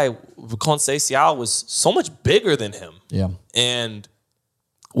this guy, Conceição, was so much bigger than him. Yeah. And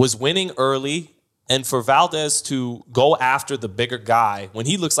was winning early. And for Valdez to go after the bigger guy when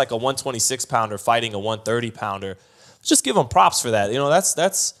he looks like a 126 pounder fighting a 130 pounder, just give him props for that.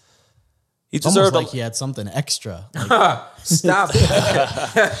 That's he It's almost deserved like he had something extra. Stop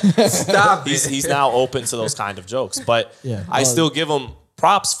it. Stop it. He's now open to those kind of jokes. But Yeah. I still give him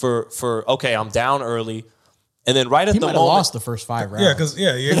props for okay, I'm down early. And then right at He the might have moment, lost the first 5 rounds. Yeah, because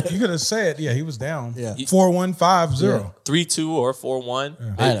you could have said, he was down. Yeah. 4-1, 5-0. 3-2 or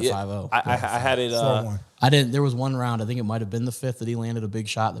 4-1. I had it 5-0. I had it 4-1. I didn't. There was one round. I think it might have been the 5th that he landed a big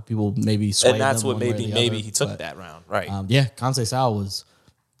shot that people maybe swayed and that's them what one way or maybe the other, he took but, that round. Right. Yeah, Conceição was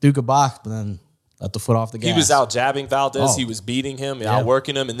Duke of box, but then let the foot off the gas. He was out jabbing Valdez. Oh. He was beating him,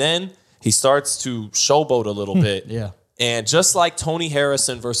 outworking him. And then he starts to showboat a little bit. Yeah. And just like Tony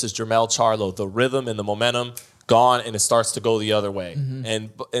Harrison versus Jermell Charlo, the rhythm and the momentum gone, and it starts to go the other way.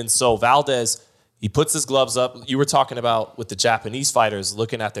 And so Valdez, he puts his gloves up. You were talking about with the Japanese fighters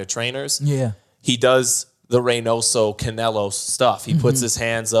looking at their trainers. Yeah. He does the Reynoso Canelo stuff. He puts his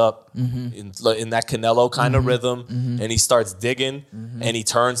hands up in that Canelo kind of rhythm, and he starts digging, and he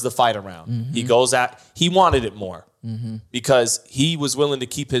turns the fight around. He goes he wanted it more because he was willing to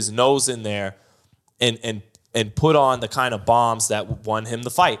keep his nose in there and put on the kind of bombs that won him the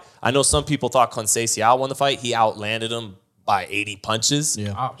fight. I know some people thought Conceição won the fight. He outlanded him by 80 punches.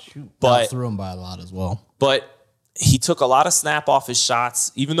 Yeah. Oh, shoot. But threw him by a lot as well. but he took a lot of snap off his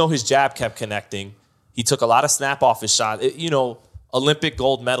shots, even though his jab kept connecting. He took a lot of snap off his shot. Olympic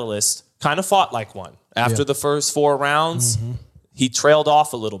gold medalist, kind of fought like one. After the first 4 rounds, he trailed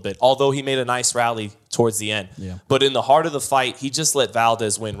off a little bit, although he made a nice rally towards the end. Yeah. But in the heart of the fight, he just let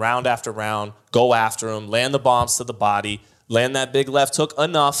Valdez win round after round, go after him, land the bombs to the body, land that big left hook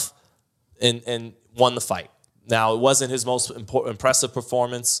enough, and won the fight. Now, it wasn't his most impressive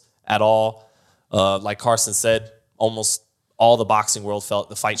performance at all. Like Carson said, almost all the boxing world felt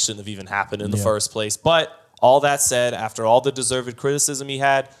the fight shouldn't have even happened in the first place. But all that said, after all the deserved criticism he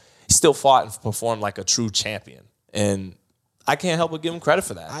had, he still fought and performed like a true champion. And I can't help but give him credit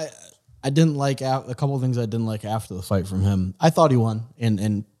for that. I didn't like a couple of things I didn't like after the fight from him. I thought he won,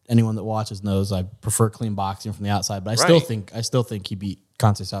 and anyone that watches knows I prefer clean boxing from the outside. But I still think he beat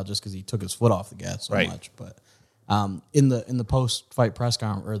Conceição just because he took his foot off the gas so much. But in the post fight press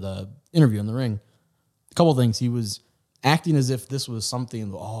conference or the interview in the ring, a couple of things. He was acting as if this was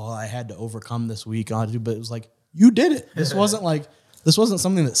something. I had to overcome this week. But it was like you did it. This wasn't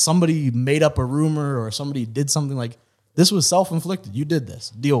something that somebody made up a rumor or somebody did something like. This was self-inflicted. You did this.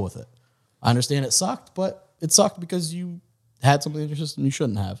 Deal with it. I understand it sucked, but it sucked because you had something in your system you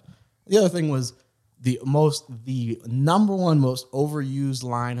shouldn't have. The other thing was the number one most overused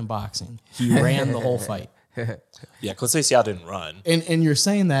line in boxing. He ran the whole fight. Yeah, Conceição didn't run. And you're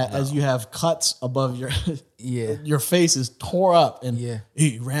saying that as you have cuts above your your face is tore up and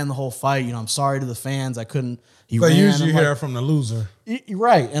he ran the whole fight. I'm sorry to the fans. I couldn't. But usually you hear that from the loser.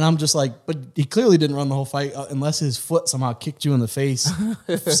 Right. And I'm just like, but he clearly didn't run the whole fight unless his foot somehow kicked you in the face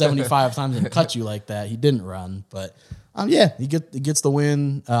 75 times and cut you like that. He didn't run. But he gets the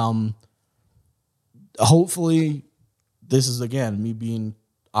win. Hopefully, this is, again, me being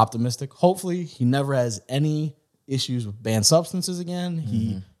optimistic. Hopefully, he never has any issues with banned substances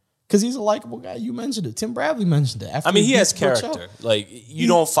again. Because he's a likable guy. You mentioned it. Tim Bradley mentioned it. He has character. Like, you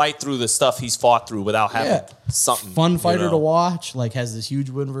don't fight through the stuff he's fought through without having something. Fun fighter to watch. Like, has this huge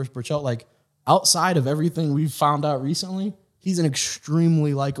win versus Burchell. Like, outside of everything we've found out recently, he's an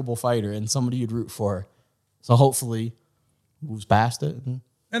extremely likable fighter and somebody you'd root for. So hopefully, moves past it.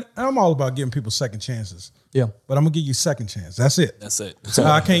 And I'm all about giving people second chances. Yeah. But I'm going to give you second chance. That's it. That's it. So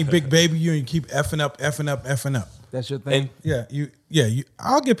I can't big baby you and you keep effing up. That's your thing. And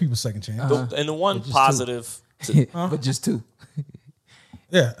I'll give people second chance. And the one just positive, But just 2.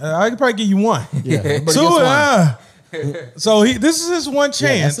 I could probably give you 1. Yeah. So this is his one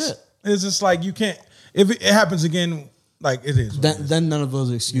chance. that's it. It's just like you can't. If it happens again, like it is. Then none of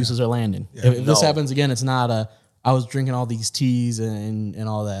those excuses are landing. If this happens again, it's not I was drinking all these teas and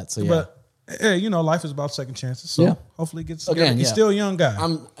all that. So yeah. Hey, life is about second chances. So hopefully he gets together. Again, He's still a young guy.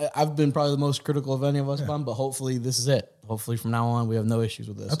 I've been probably the most critical of any of us, but hopefully this is it. Hopefully from now on we have no issues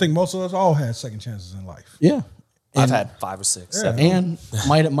with this. I think most of us all had second chances in life. Yeah. I've had 5 or 6, 7. And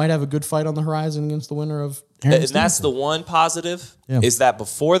might have a good fight on the horizon against the winner of And that's the one positive is that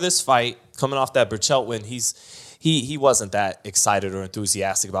before this fight, coming off that Burchelt win, he wasn't that excited or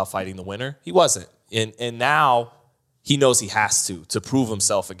enthusiastic about fighting the winner. He wasn't. And now he knows he has to prove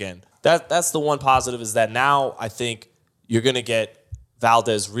himself again. That's the one positive is that now I think you're going to get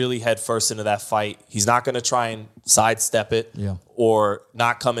Valdez really head first into that fight. He's not going to try and sidestep it or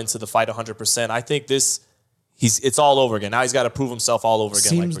not come into the fight 100%. I think it's all over again. Now he's got to prove himself all over again.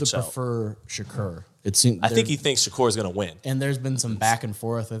 Seems like to Burchelt. prefer Shakur. I think he thinks Shakur is going to win. And there's been some back and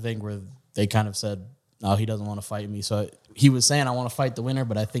forth, I think, where they kind of said, no, he doesn't want to fight me. So he was saying, I want to fight the winner,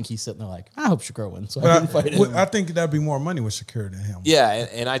 but I think he's sitting there like, I hope Shakur wins. So I didn't fight him. I think that'd be more money with Shakur than him. Yeah,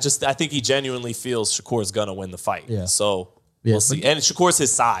 and I think he genuinely feels Shakur's going to win the fight. Yeah. So we'll see. And Shakur's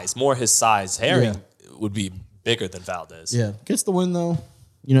his size, more his size. Herring would be bigger than Valdez. Yeah. Gets the win, though.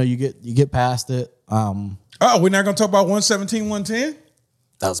 You get past it. We're not going to talk about 117, 110?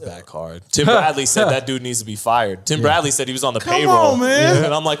 That was a bad card. Tim Bradley said that dude needs to be fired. Tim Bradley said he was on the payroll. On, man.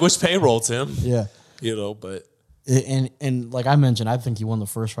 And I'm like, which payroll, Tim? Yeah. But and like I mentioned, I think he won the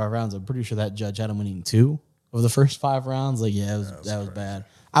first 5 rounds. I'm pretty sure that judge had him winning 2 of the first 5 rounds. Like, that was bad.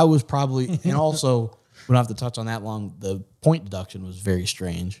 I was probably, and also we don't have to touch on that long. The point deduction was very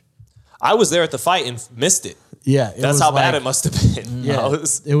strange. I was there at the fight and missed it. Yeah, that's how bad it must have been. Yeah,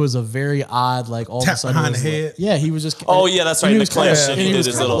 it was a very odd, like all tap of a sudden behind the like, head. Yeah, he was just. Oh yeah, that's right. In the clinch, and he did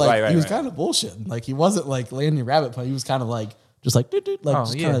his little like, right. He was kind of bullshitting. Like he wasn't like landing rabbit punch. He was kind of like just like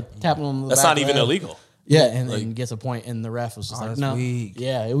kind of tapping him. That's not even illegal. Yeah, and gets a point, and the ref was just like, no. Weak.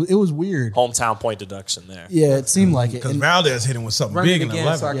 Yeah, it was weird. Hometown point deduction there. Yeah, it seemed like it. Because Valdez hit him with something big in the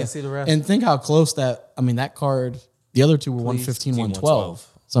 11. So I can see the ref. And think how close that card, the other two were 115, 112.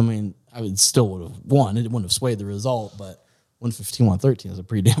 So, I mean, still would have won. It wouldn't have swayed the result, but 115, 113 is a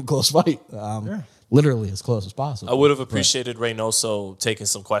pretty damn close fight. Literally as close as possible. I would have appreciated Reynoso taking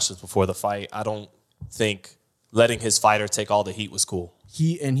some questions before the fight. I don't think letting his fighter take all the heat was cool.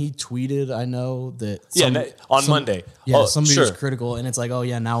 He tweeted, I know that. On Monday. Yeah, somebody was sure. critical, and it's like, oh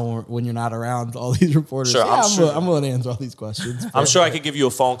yeah, now when you're not around, all these reporters. Sure, I'm going to answer all these questions. I'm sure I could give you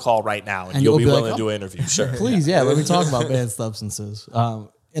a phone call right now, and you'll be willing to do an interview. Sure, please, let me talk about banned substances.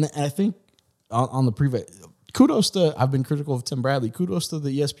 And I think on the preview, kudos to, I've been critical of Tim Bradley. Kudos to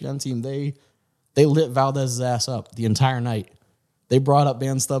the ESPN team. They lit Valdez's ass up the entire night. They brought up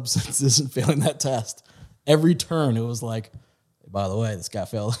banned substances and failing that test. Every turn, it was like, by the way, this guy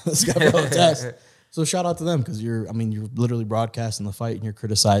failed the test. So shout out to them because you're literally broadcasting the fight and you're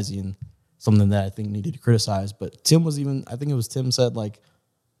criticizing something that I think needed to criticize. But Tim was I think it was Tim said, like,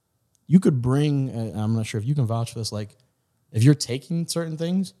 you could bring, I'm not sure if you can vouch for this, like, if you're taking certain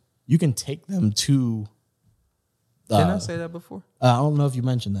things, you can take them to. Didn't I say that before? I don't know if you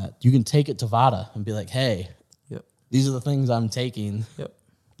mentioned that. You can take it to VADA and be like, hey, these are the things I'm taking. Yep.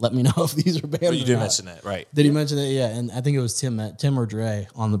 Let me know if these are banned. But you did mention that, right? Did he mention that? Yeah, and I think it was Tim or Dre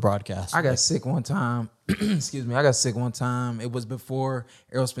on the broadcast. I got sick one time. Excuse me. I got sick one time. It was before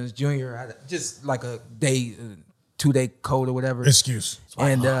Errol Spence Jr. I had just like a 2-day cold or whatever. Excuse.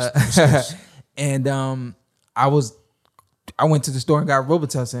 And I went to the store and got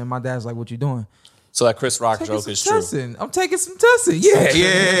Robitussin, and my dad's like, "What you doing?" So that Chris Rock joke is true. I'm taking some Tussin. Yeah.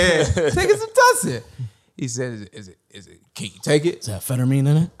 Taking some Tussin. He said, "Is it? Can you take it?" Is that amphetamine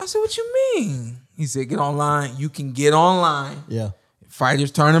in it? I said, "What you mean?" He said, "Get online. You can get online. Yeah.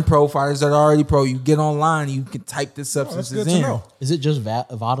 Fighters turning pro, fighters that are already pro. You get online, you can type the substances in." Is it just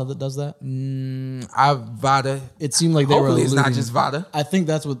VADA that does that? VADA. It seemed like they were. Hopefully, it's not just VADA. I think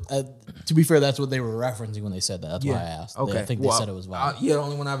that's what. To be fair, that's what they were referencing when they said that. That's why I asked. Okay. I think they said it was VADA. The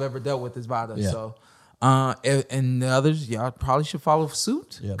only one I've ever dealt with is VADA. Yeah. So, and the others, y'all probably should follow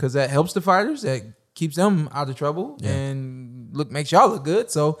suit because that helps the fighters. That keeps them out of trouble and makes y'all look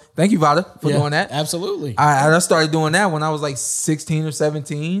good. So thank you, VADA, for doing that. Absolutely. I started doing that when I was like 16 or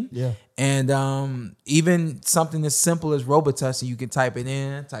 17. Yeah. And even something as simple as Robitussin, you can typed it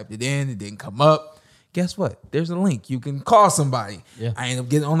in, it didn't come up. Guess what? There's a link. You can call somebody. Yeah. I ended up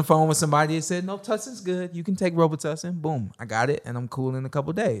getting on the phone with somebody that said, "No, Tussin's good. You can take Robitussin." Boom. I got it, and I'm cool in a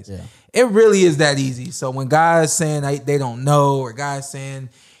couple days. Yeah. It really is that easy. So when guys saying they don't know, or guys saying,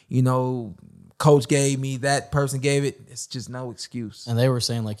 coach gave me, that person gave it. It's just no excuse. And they were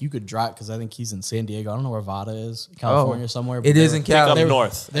saying like you could drive because I think he's in San Diego. I don't know where Vada is, California somewhere. It is in Up California.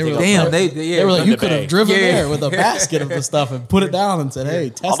 north. They were Damn, they were like in you the could Bay. have driven Yeah. there with a basket of the stuff and put it down and said,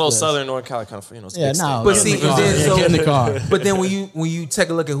 "Hey, test Although this." Southern North California, it's a Yeah, big no. state. But Get see, in the car. then, Yeah, so, get in the car. But then when you take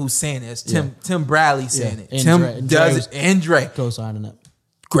a look at who's saying this, Tim Bradley saying it. And Tim Dre- and does Dre's it. And Dre, co-signing it.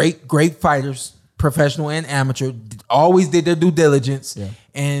 great fighters, professional and amateur, always did their due diligence. Yeah.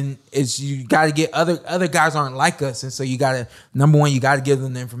 And it's you got to get other guys aren't like us, and so you got to, number one, you got to give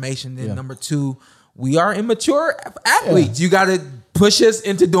them the information. Then number two, we are immature athletes. You got to push us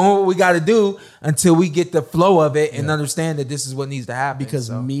into doing what we got to do until we get the flow of it and understand that this is what needs to happen. Because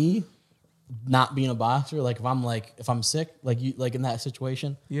so. me not being a boxer, like if I'm sick, like you, like in that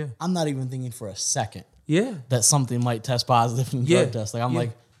situation, Yeah. I'm not even thinking for a second Yeah. that something might test positive in the Yeah. drug test. Like I'm Yeah.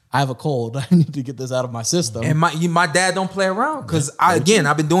 like, I have a cold. I need to get this out of my system. And my dad don't play around because I've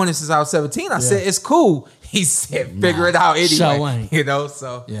been doing this since I was 17. I said it's cool. He said figure it out Show anyway. ain't. You know,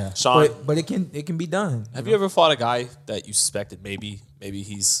 so Yeah. Sean, but it can be done. have you ever fought a guy that you suspected maybe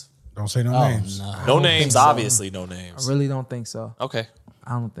he's Don't say no Oh, names. no names, obviously no I names. really don't think so. Okay,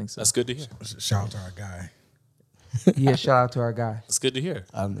 I don't think so. that's good to hear. Shout out to our guy. Yeah, shout out to our guy. That's good to hear.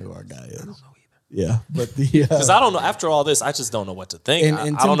 I don't know who our guy is. Yeah, but the Because I don't know. After all this, I just don't know what to think. and I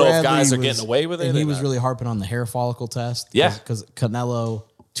Tim don't know if Bradley guys are was- getting away with it. And he or was not. really harping on the hair follicle test. Yeah. because Canelo,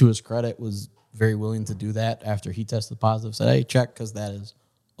 to his credit, was very willing to do that after he tested positive. Said, "Hey, check," because that is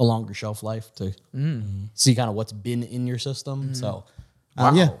a longer shelf life to see kind of what's been in your system. So,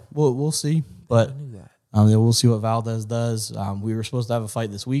 yeah, we'll see. But we'll see what Valdez does. We were supposed to have a fight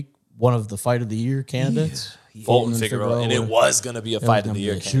this week. One of the fight of the year candidates, Fulton Figueroa, and it was going to be a fight of the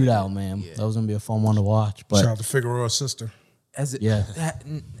year. a shootout, man. That was gonna be a fun one to watch. But Shout out to Figueroa's sister. Has it? Yeah.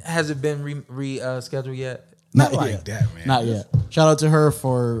 Has it been rescheduled yet? Not like that, man. Not yet. Shout out to her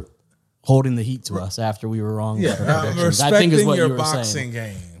for holding the heat to us after we were wrong. with her Yeah, predictions. respecting your you were boxing saying.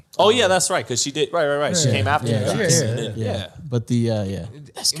 game. Oh yeah, that's right. Because she did. Right. She came after Yeah, you. yeah, Yeah. Yeah. But the yeah.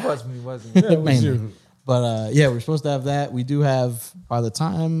 It was me, wasn't it? Mainly. But yeah, we're supposed to have that. We do have, by the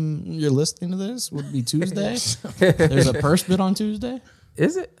time you're listening to this, would be Tuesday. There's a purse bid on Tuesday,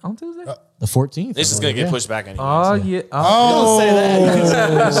 Is it on Tuesday? the 14th. It's just going to get pushed back anyway. Oh yeah. Don't say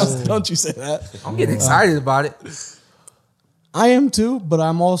that. Don't you say that. I'm getting excited about it. I am too, but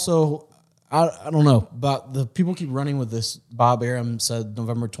I'm also, I don't know, but the people keep running with this. Bob Arum said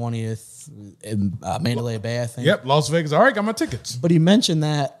November 20th in Mandalay Bay, I think. Yep, Las Vegas. All right, got my tickets. But he mentioned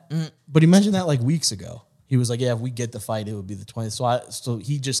that. But he mentioned that like weeks ago. He was like, "Yeah, if we get the fight, it would be the 20th." So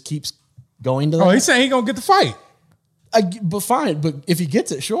he just keeps going to that. Oh, he's saying he gonna get the fight. But fine. But if he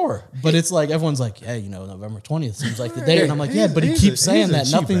gets it, sure. But it's like everyone's like, "Yeah, November 20th seems like the day," and I'm like, "Yeah," but he He's keeps a saying that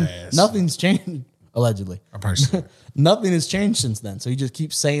cheap ass. nothing's changed. Allegedly, I'm probably sure. nothing has changed since then. So he just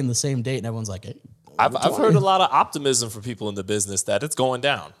keeps saying the same date, and everyone's like, "Hey." I've heard a lot of optimism from people in the business that it's going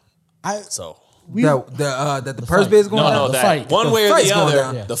down. So That the purse bid is going no, down. no, the that fight. one The way or fight's the going other,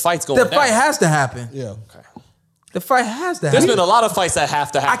 down. Yeah. the fight's going The down. fight has to happen. Yeah. The fight has to There's happen. been a lot of fights that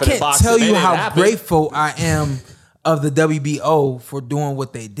have to I happen in can't boxing. tell They you didn't how happen. grateful I am of the WBO for doing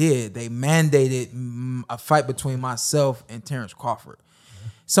what they did. They mandated a fight between myself and Terrence Crawford.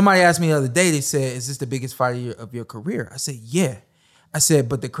 Somebody asked me the other day, they said, "Is this the biggest fight of your career?" I said, "Yeah." I said,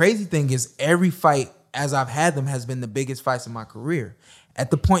 "But the crazy thing is every fight as I've had them has been the biggest fights in my career." At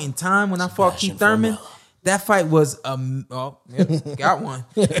the point in time when I fought Keith Thurman, that fight was got one.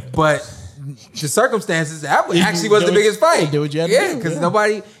 But the circumstances, that actually was the biggest fight. do what you had to Yeah, do, because yeah.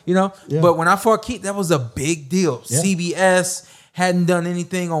 nobody, Yeah. But when I fought Keith, that was a big deal. Yeah. CBS hadn't done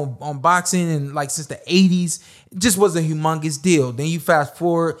anything on boxing in like since the 80s. It just was a humongous deal. Then you fast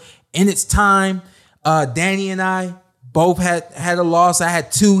forward in its time, Danny and I both had a loss. I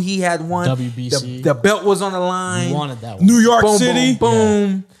had two. He had one. WBC. The belt was on the line. You wanted that one. New York Boom, City.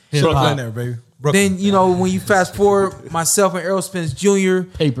 boom, boom. Brooklyn there, baby. Brooklyn. Then when you fast forward, myself and Errol Spence Jr.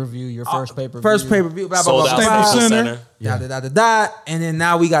 Pay-per-view, your first pay-per-view. First pay-per-view, blah, blah, Sold blah, out blah, blah. Staples Staples Center. Center. Da, da, da, da, da. And then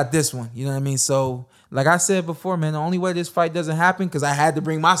now we got this one. You know what I mean? So, like I said before, man, the only way this fight doesn't happen, because I had to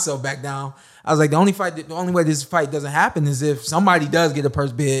bring myself back down. I was like, the only way this fight doesn't happen is if somebody does get a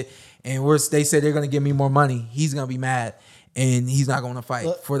purse bid and they say they're gonna give me more money. He's gonna be mad and he's not gonna fight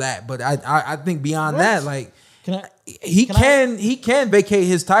for that. But I think beyond that, like he can vacate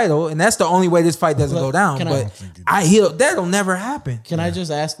his title, and that's the only way this fight doesn't go down. But that'll never happen. Can I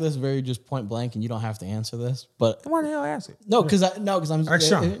just ask this very just point blank, and you don't have to answer this, but Why the hell ask it? because Ask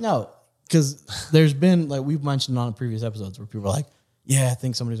Sean. because there's been like we've mentioned on previous episodes where people are like, yeah, I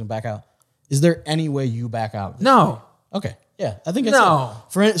think somebody's gonna back out. Is there any way you back out? No. Okay. Yeah, I think it's No.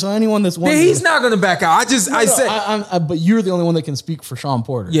 so anyone that's wondering, He's not going to back out. I said. but you're the only one that can speak for Sean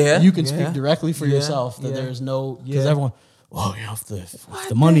Porter. Yeah, you can yeah. speak directly for Yeah, yourself. That yeah. there's no because Yeah. everyone. Oh, you know, if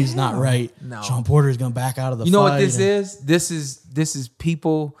the money's not right, No. Sean Porter is going to back out of the. You know fight what this is? This is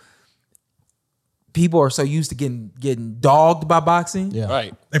people. People are so used to getting dogged by boxing. Yeah,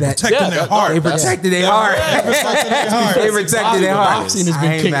 Right. They That- protecting yeah, their that- heart. They protected their heart. They protected their heart. Boxing has I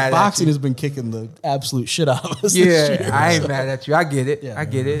been ain't kicking. mad at Boxing you. has been kicking the absolute shit out of us. this Yeah, year. I ain't mad at you. I get it. Yeah. I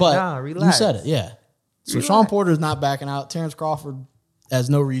get it. But Nah, relax. you said it, yeah. So Relax. Sean Porter's not backing out. Terrence Crawford has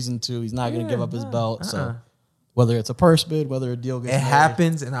no reason to. He's not going to give up his belt. So whether it's a purse bid, whether a deal gets It made,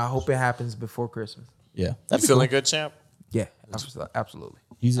 happens, and I hope it happens before Christmas. Yeah, You that'd be feeling cool. good, champ? Yeah, absolutely.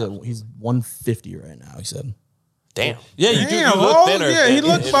 He's 150 right now. He said. Damn. Yeah, you do. You Damn, look oh, thinner. yeah, he in-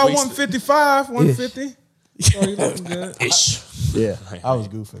 looked in about recent- 155, 150. So he looking good. Ish. Yeah, I was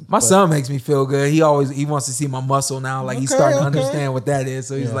goofing. My But son makes me feel good. He wants to see my muscle now. Like he's Okay, starting to okay. understand what that is.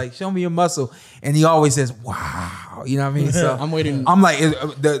 So he's Yeah. like, "Show me your muscle," and he always says, "Wow," you know what I mean? So I'm waiting. I'm like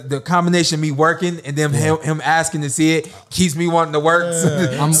the combination of me working and then him asking to see it keeps me wanting to work so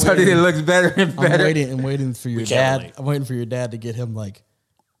that it looks better and better. I'm waiting for your can't dad. relate. I'm waiting for your dad to get him like,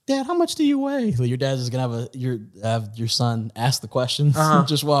 Dad, how much do you weigh? So your dad's just gonna have your son ask the questions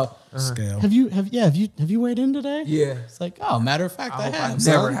just while Scale. Have you weighed in today? Yeah. It's like, oh, matter of fact, I hope have. I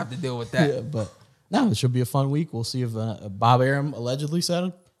son. never have to deal with that. Yeah, but no, it should be a fun week. We'll see if Bob Arum allegedly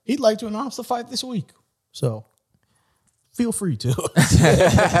said he'd like to announce the fight this week. So feel free to.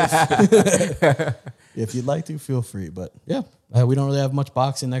 If you'd like to, feel free. But yeah, we don't really have much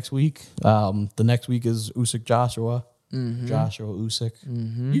boxing next week. The next week is Usyk Joshua. Joshua Usyk.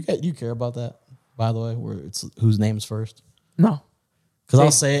 You care about that, by the way, where it's whose name's first? No, Because I'll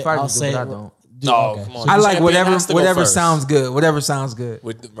Hey, say it. fighters I'll do, say but it. I don't. No, come on. I The like champion has to go whatever first. sounds good. Whatever sounds good.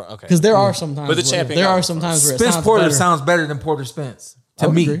 Okay. Because there are sometimes But the where, champion there got are it sometimes where it Spence sounds Porter better. sounds better than Porter Spence I to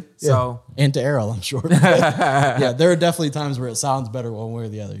would me. agree. So And to Errol, I'm sure. Yeah, there are definitely times where it sounds better one way or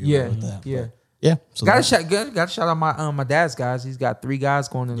the other. You're yeah, right with that. yeah. But yeah. So Got to shout out my dad's guys. He's got 3 guys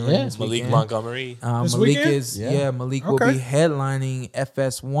going in the ring this Malik weekend. Montgomery. This Malik weekend? is Yeah. Malik Okay. will be headlining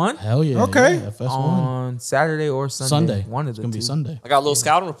FS1 Hell yeah. Okay. Yeah, FS1. on Saturday or Sunday. Sunday. One of It's the gonna two. be Sunday. I got a little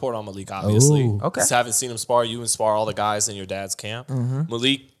scouting report on Malik, obviously. Oh. Okay. Just haven't seen him spar. You and spar all the guys in your dad's camp.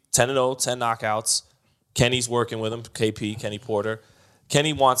 Malik, 10-0, 10 knockouts. Kenny's working with him, Kenny Porter.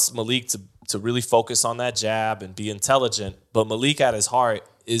 Kenny wants Malik to really focus on that jab and be intelligent, but Malik at his heart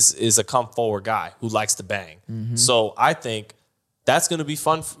is a come forward guy who likes to bang. So I think that's going to be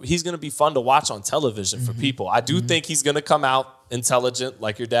fun. He's going to be fun to watch on television for people. I do think he's going to come out intelligent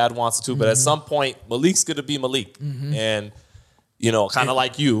like your dad wants to, but at some point, Malik's going to be Malik. And, kind of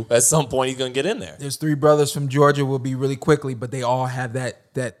like you, at some point, he's going to get in there. There's 3 brothers from Georgia. Will be really quickly, but they all have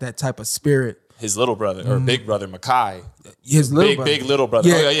that type of spirit. His little brother or big brother, Makai. His little brother. Big little brother.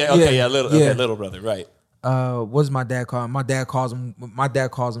 Little brother, right. What does my dad call him? My dad calls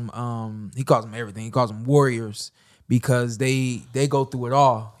him he calls them everything. He calls them warriors because they go through it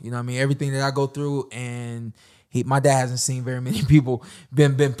all. You know what I mean? Everything that I go through, and my dad hasn't seen very many people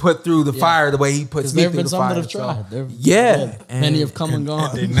been put through the fire the way he puts me There have through been the some fire. that have tried. So, There- and Many have come and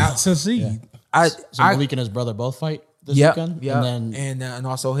gone. Did not succeed. So Malik and his brother both fight this weekend? Yeah, And then and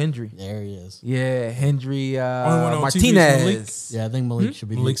also Hendry. there he is. Yeah, Hendry Only one on TV is Martinez. Yeah, I think Malik should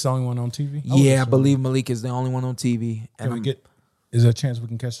be Malik's the only one on TV. Yeah, I believe Malik is the only one on TV. Can we get? Is there a chance we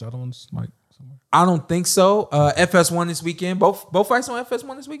can catch the other ones like somewhere? I don't think so. FS1 this weekend. Both fights on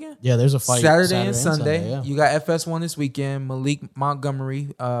FS1 this weekend. Yeah, there's a fight Saturday and Sunday. yeah. You got FS1 this weekend. Malik Montgomery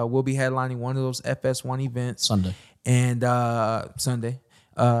will be headlining one of those FS1 events. Sunday. And Sunday.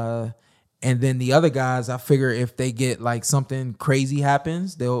 And then the other guys, I figure if they get like something crazy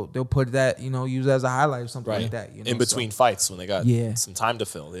happens, they'll put that, use it as a highlight or something like that. In between fights when they got some time to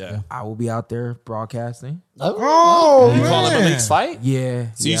fill. Yeah. I will be out there broadcasting. Oh, You calling Malik's fight?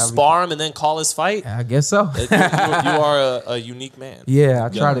 Yeah. So you I'll be- spar him and then call his fight? I guess so. You are a unique man. Yeah, I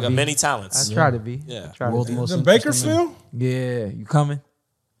try You to got be. many talents. I try to be. Yeah. I try to World's be. most in interesting man. Bakersfield? Yeah, you coming?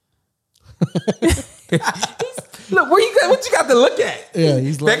 Look, what you got to look at? Yeah,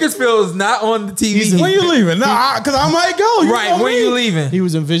 he's like, Bakersfield is not on the TV. When you leaving? No, because I might go. You right, know when me. you leaving? he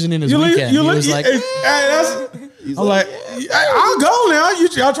was envisioning his You leave. weekend. You He leave. was like, I'm like, hey, I'll go now.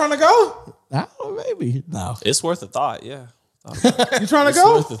 Y'all trying to go? I don't know, maybe. No. It's worth a thought, yeah. You trying to It's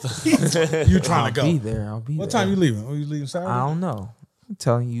go? worth a thought. You trying to I'll be go? there. I'll be What there. time you leaving? Are you leaving Saturday? I don't know. I'm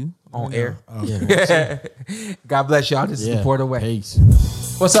telling you on air. Yeah, God bless y'all. This is the Porter Way. Peace.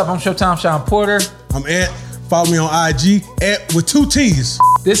 What's up? I'm Showtime Sean Porter. I'm Ed. Follow me on IG with 2 T's.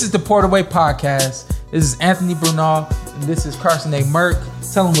 This is the Porter Way podcast. This is Anthony Brunel, and this is Carson A. Merck.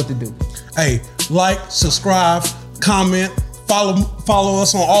 Tell them what to do. Hey, like, subscribe, comment, Follow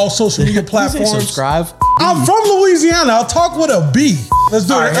us on all social media platforms. Subscribe. I'm from Louisiana. I'll talk with a B. Let's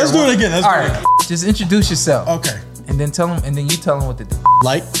do it. Let's do it again. All right. Just introduce yourself. Okay. And then tell them, and then you tell them what to do.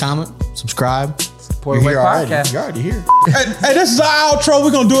 Like, comment, subscribe. Support Away Podcast. You're already here. Hey, this is our outro.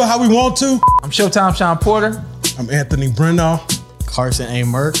 We're gonna do it how we want to. I'm Showtime Sean Porter. I'm Anthony Breno. Carson A.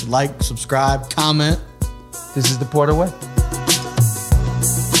 Merck. Like, subscribe, comment. This is the Porter Way.